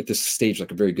have at this stage a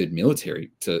very good military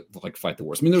to fight the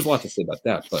wars. There's a lot to say about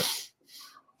that, but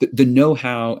the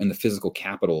know-how and the physical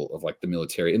capital of the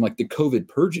military and the COVID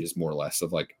purges more or less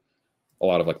of a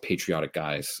lot of patriotic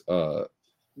guys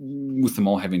with them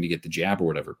all having to get the jab or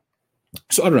whatever.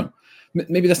 So I don't know.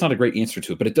 Maybe that's not a great answer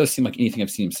to it, but it does seem anything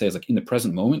I've seen him say is in the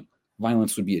present moment,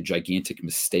 violence would be a gigantic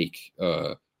mistake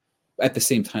at the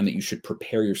same time that you should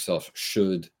prepare yourself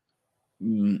should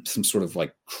some sort of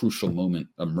like crucial moment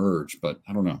emerge. But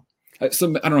I don't know. So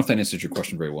I don't know if that answers your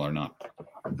question very well or not.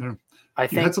 I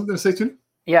think you had something to say too.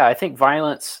 Yeah, I think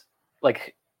violence,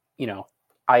 like,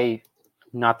 I'm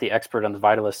not the expert on the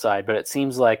vitalist side, but it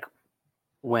seems like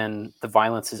when the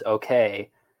violence is okay,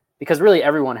 because really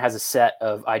everyone has a set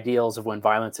of ideals of when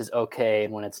violence is okay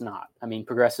and when it's not. I mean,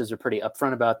 progressives are pretty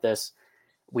upfront about this.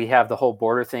 We have the whole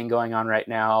border thing going on right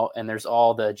now, and there's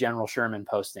all the General Sherman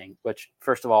posting, which,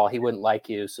 first of all, he wouldn't like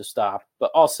you, so stop.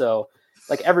 But also,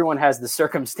 like, everyone has the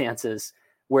circumstances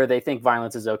where they think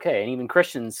violence is okay. And even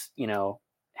Christians,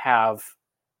 have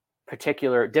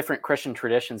different Christian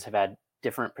traditions have had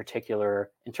different particular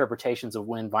interpretations of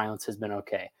when violence has been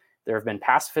okay. There have been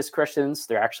pacifist Christians.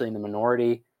 They're actually in the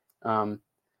minority.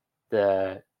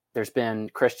 There's been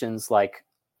Christians like,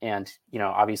 and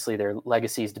obviously their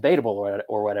legacy is debatable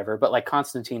or whatever, but like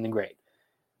Constantine the Great.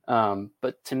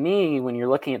 But to me, when you're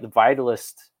looking at the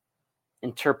vitalist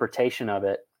interpretation of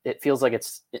it, it feels like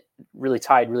it's really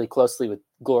tied really closely with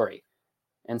glory.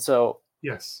 And so,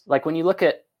 yes, like when you look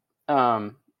at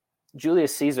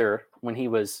Julius Caesar, when he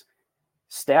was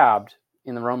stabbed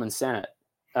in the Roman Senate,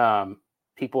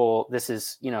 people, this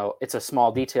is, it's a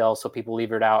small detail, so people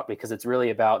leave it out because it's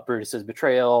really about Brutus's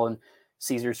betrayal and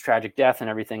Caesar's tragic death and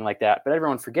everything like that. But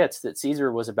everyone forgets that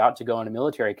Caesar was about to go on a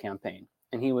military campaign,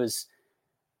 and he was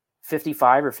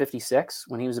 55 or 56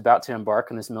 when he was about to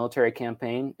embark on this military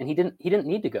campaign, and he didn't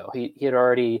need to go. He had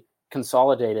already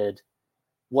consolidated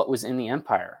what was in the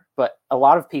empire. But a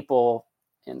lot of people,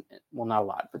 well, not a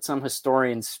lot, but some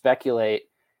historians speculate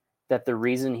that the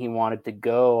reason he wanted to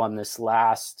go on this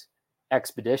last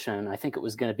expedition, I think it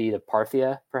was going to be to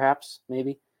Parthia, perhaps,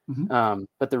 maybe. Mm-hmm.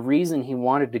 But the reason he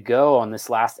wanted to go on this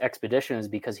last expedition is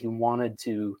because he wanted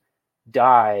to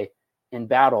die in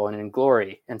battle and in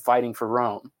glory and fighting for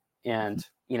Rome. And,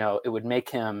 it would make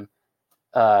him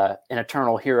an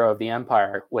eternal hero of the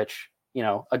empire, which,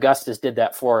 Augustus did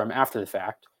that for him after the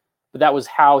fact. But that was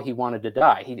how he wanted to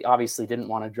die. He obviously didn't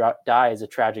want to die as a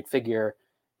tragic figure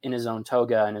in his own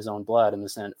toga and his own blood in the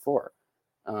Senate floor.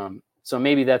 So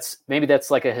maybe that's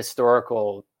like a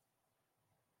historical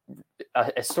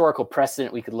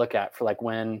precedent we could look at for like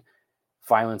when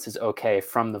violence is okay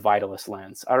from the vitalist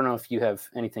lens. I don't know if you have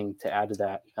anything to add to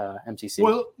that, MCC.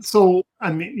 Well, so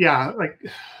I mean, yeah, like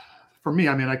for me,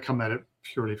 I mean, I come at it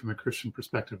purely from a Christian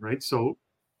perspective, right? So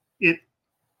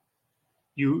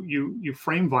you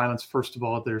frame violence, first of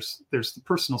all, there's the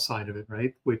personal side of it,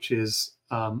 right? Which is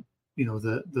the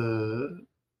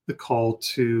call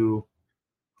to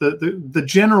the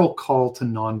general call to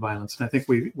nonviolence. And I think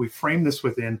we frame this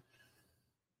within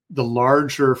the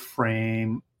larger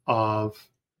frame of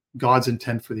God's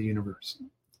intent for the universe.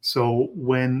 So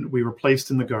when we were placed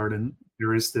in the garden,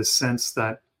 there is this sense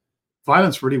that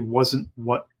violence really wasn't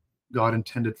what God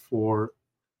intended for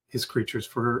his creatures,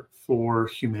 for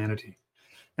humanity.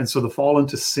 And so the fall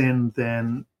into sin,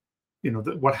 then,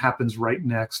 what happens right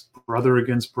next, brother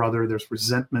against brother, there's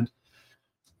resentment,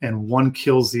 and one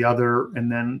kills the other,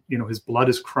 and then, his blood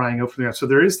is crying out for the other. So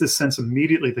there is this sense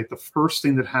immediately, like the first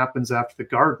thing that happens after the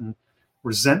garden,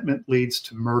 resentment leads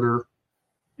to murder,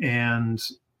 and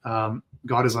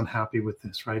God is unhappy with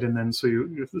this, right? And then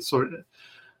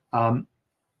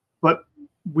but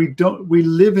we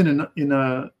live in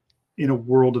a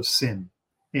world of sin,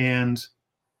 and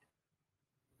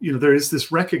there is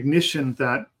this recognition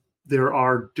that there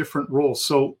are different roles.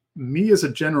 So me as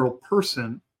a general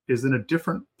person is in a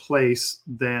different place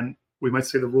than, we might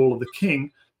say, the role of the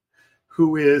king,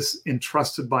 who is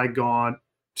entrusted by God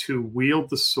to wield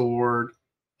the sword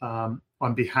on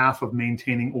behalf of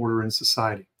maintaining order in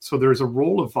society. So there's a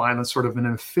role of violence, sort of an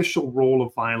official role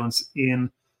of violence in,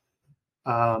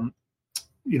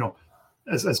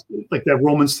 as like that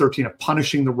Romans 13 of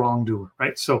punishing the wrongdoer,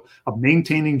 right? So of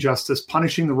maintaining justice,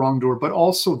 punishing the wrongdoer, but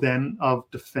also then of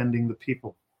defending the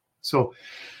people. So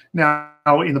now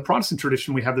in the Protestant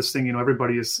tradition, we have this thing,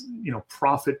 everybody is,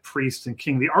 prophet, priest, and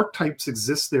king. The archetypes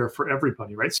exist there for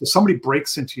everybody, right? So somebody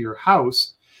breaks into your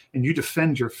house and you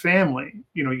defend your family,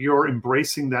 you're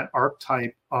embracing that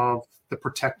archetype of the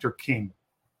protector king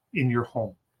in your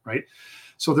home, right?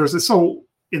 So so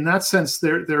in that sense,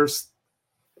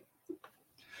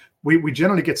 we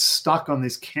generally get stuck on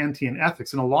these Kantian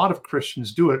ethics, and a lot of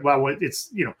Christians do it. Well,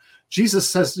 it's, Jesus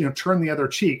says, turn the other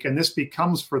cheek, and this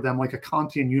becomes for them like a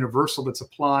Kantian universal that's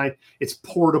applied. It's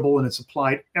portable and it's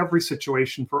applied every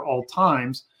situation for all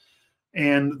times.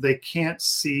 And they can't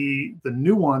see the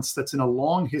nuance that's in a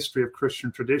long history of Christian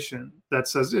tradition that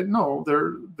says, no,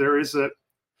 there is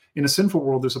in a sinful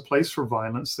world, there's a place for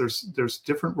violence. There's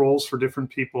different roles for different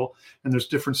people, and there's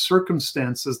different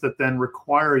circumstances that then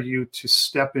require you to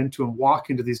step into and walk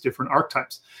into these different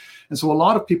archetypes. And so a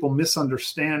lot of people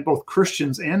misunderstand, both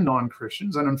Christians and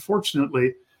non-Christians, and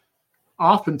unfortunately,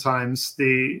 oftentimes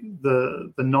the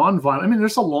nonviolent. I mean,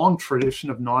 there's a long tradition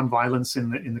of nonviolence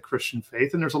in the Christian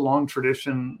faith, and there's a long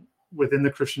tradition within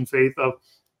the Christian faith of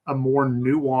a more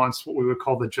nuanced, what we would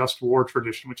call the just war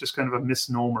tradition, which is kind of a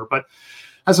misnomer, but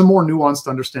has a more nuanced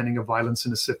understanding of violence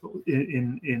in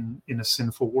a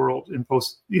sinful world. In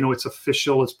post, it's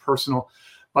official, it's personal.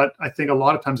 But I think a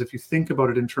lot of times, if you think about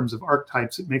it in terms of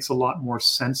archetypes, it makes a lot more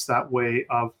sense that way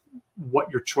of what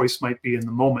your choice might be in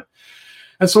the moment.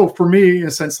 And so for me, in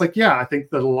a sense, I think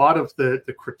that a lot of the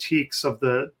critiques of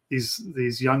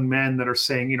these young men that are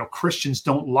saying, Christians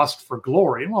don't lust for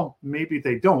glory. Well, maybe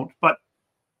they don't, but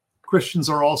Christians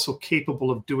are also capable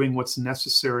of doing what's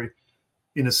necessary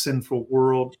in a sinful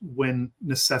world when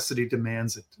necessity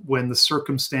demands it, when the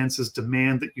circumstances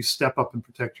demand that you step up and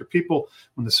protect your people,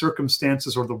 when the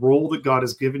circumstances or the role that God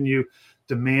has given you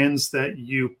demands that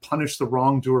you punish the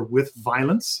wrongdoer with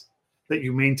violence, that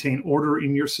you maintain order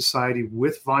in your society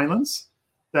with violence,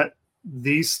 that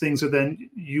these things are then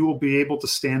you will be able to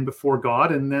stand before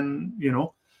God and then,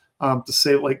 to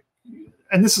say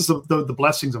and this is the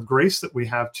blessings of grace that we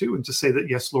have too, and to say that,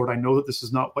 yes, Lord, I know that this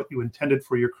is not what you intended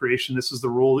for your creation. This is the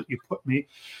role that you put me,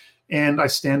 and I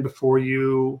stand before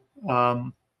you.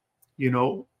 I'm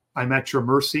at your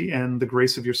mercy and the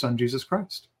grace of your Son, Jesus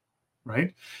Christ,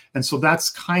 right? And so that's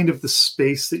kind of the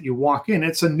space that you walk in.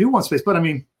 It's a nuanced space, but I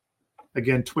mean,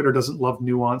 again, Twitter doesn't love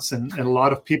nuance, and a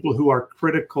lot of people who are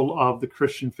critical of the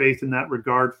Christian faith in that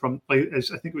regard, from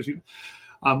as I think it was you,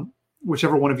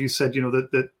 whichever one of you said,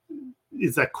 that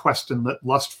is that question, that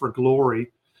lust for glory.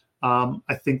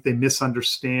 I think they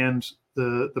misunderstand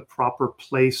the proper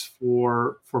place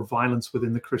for violence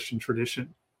within the Christian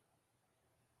tradition.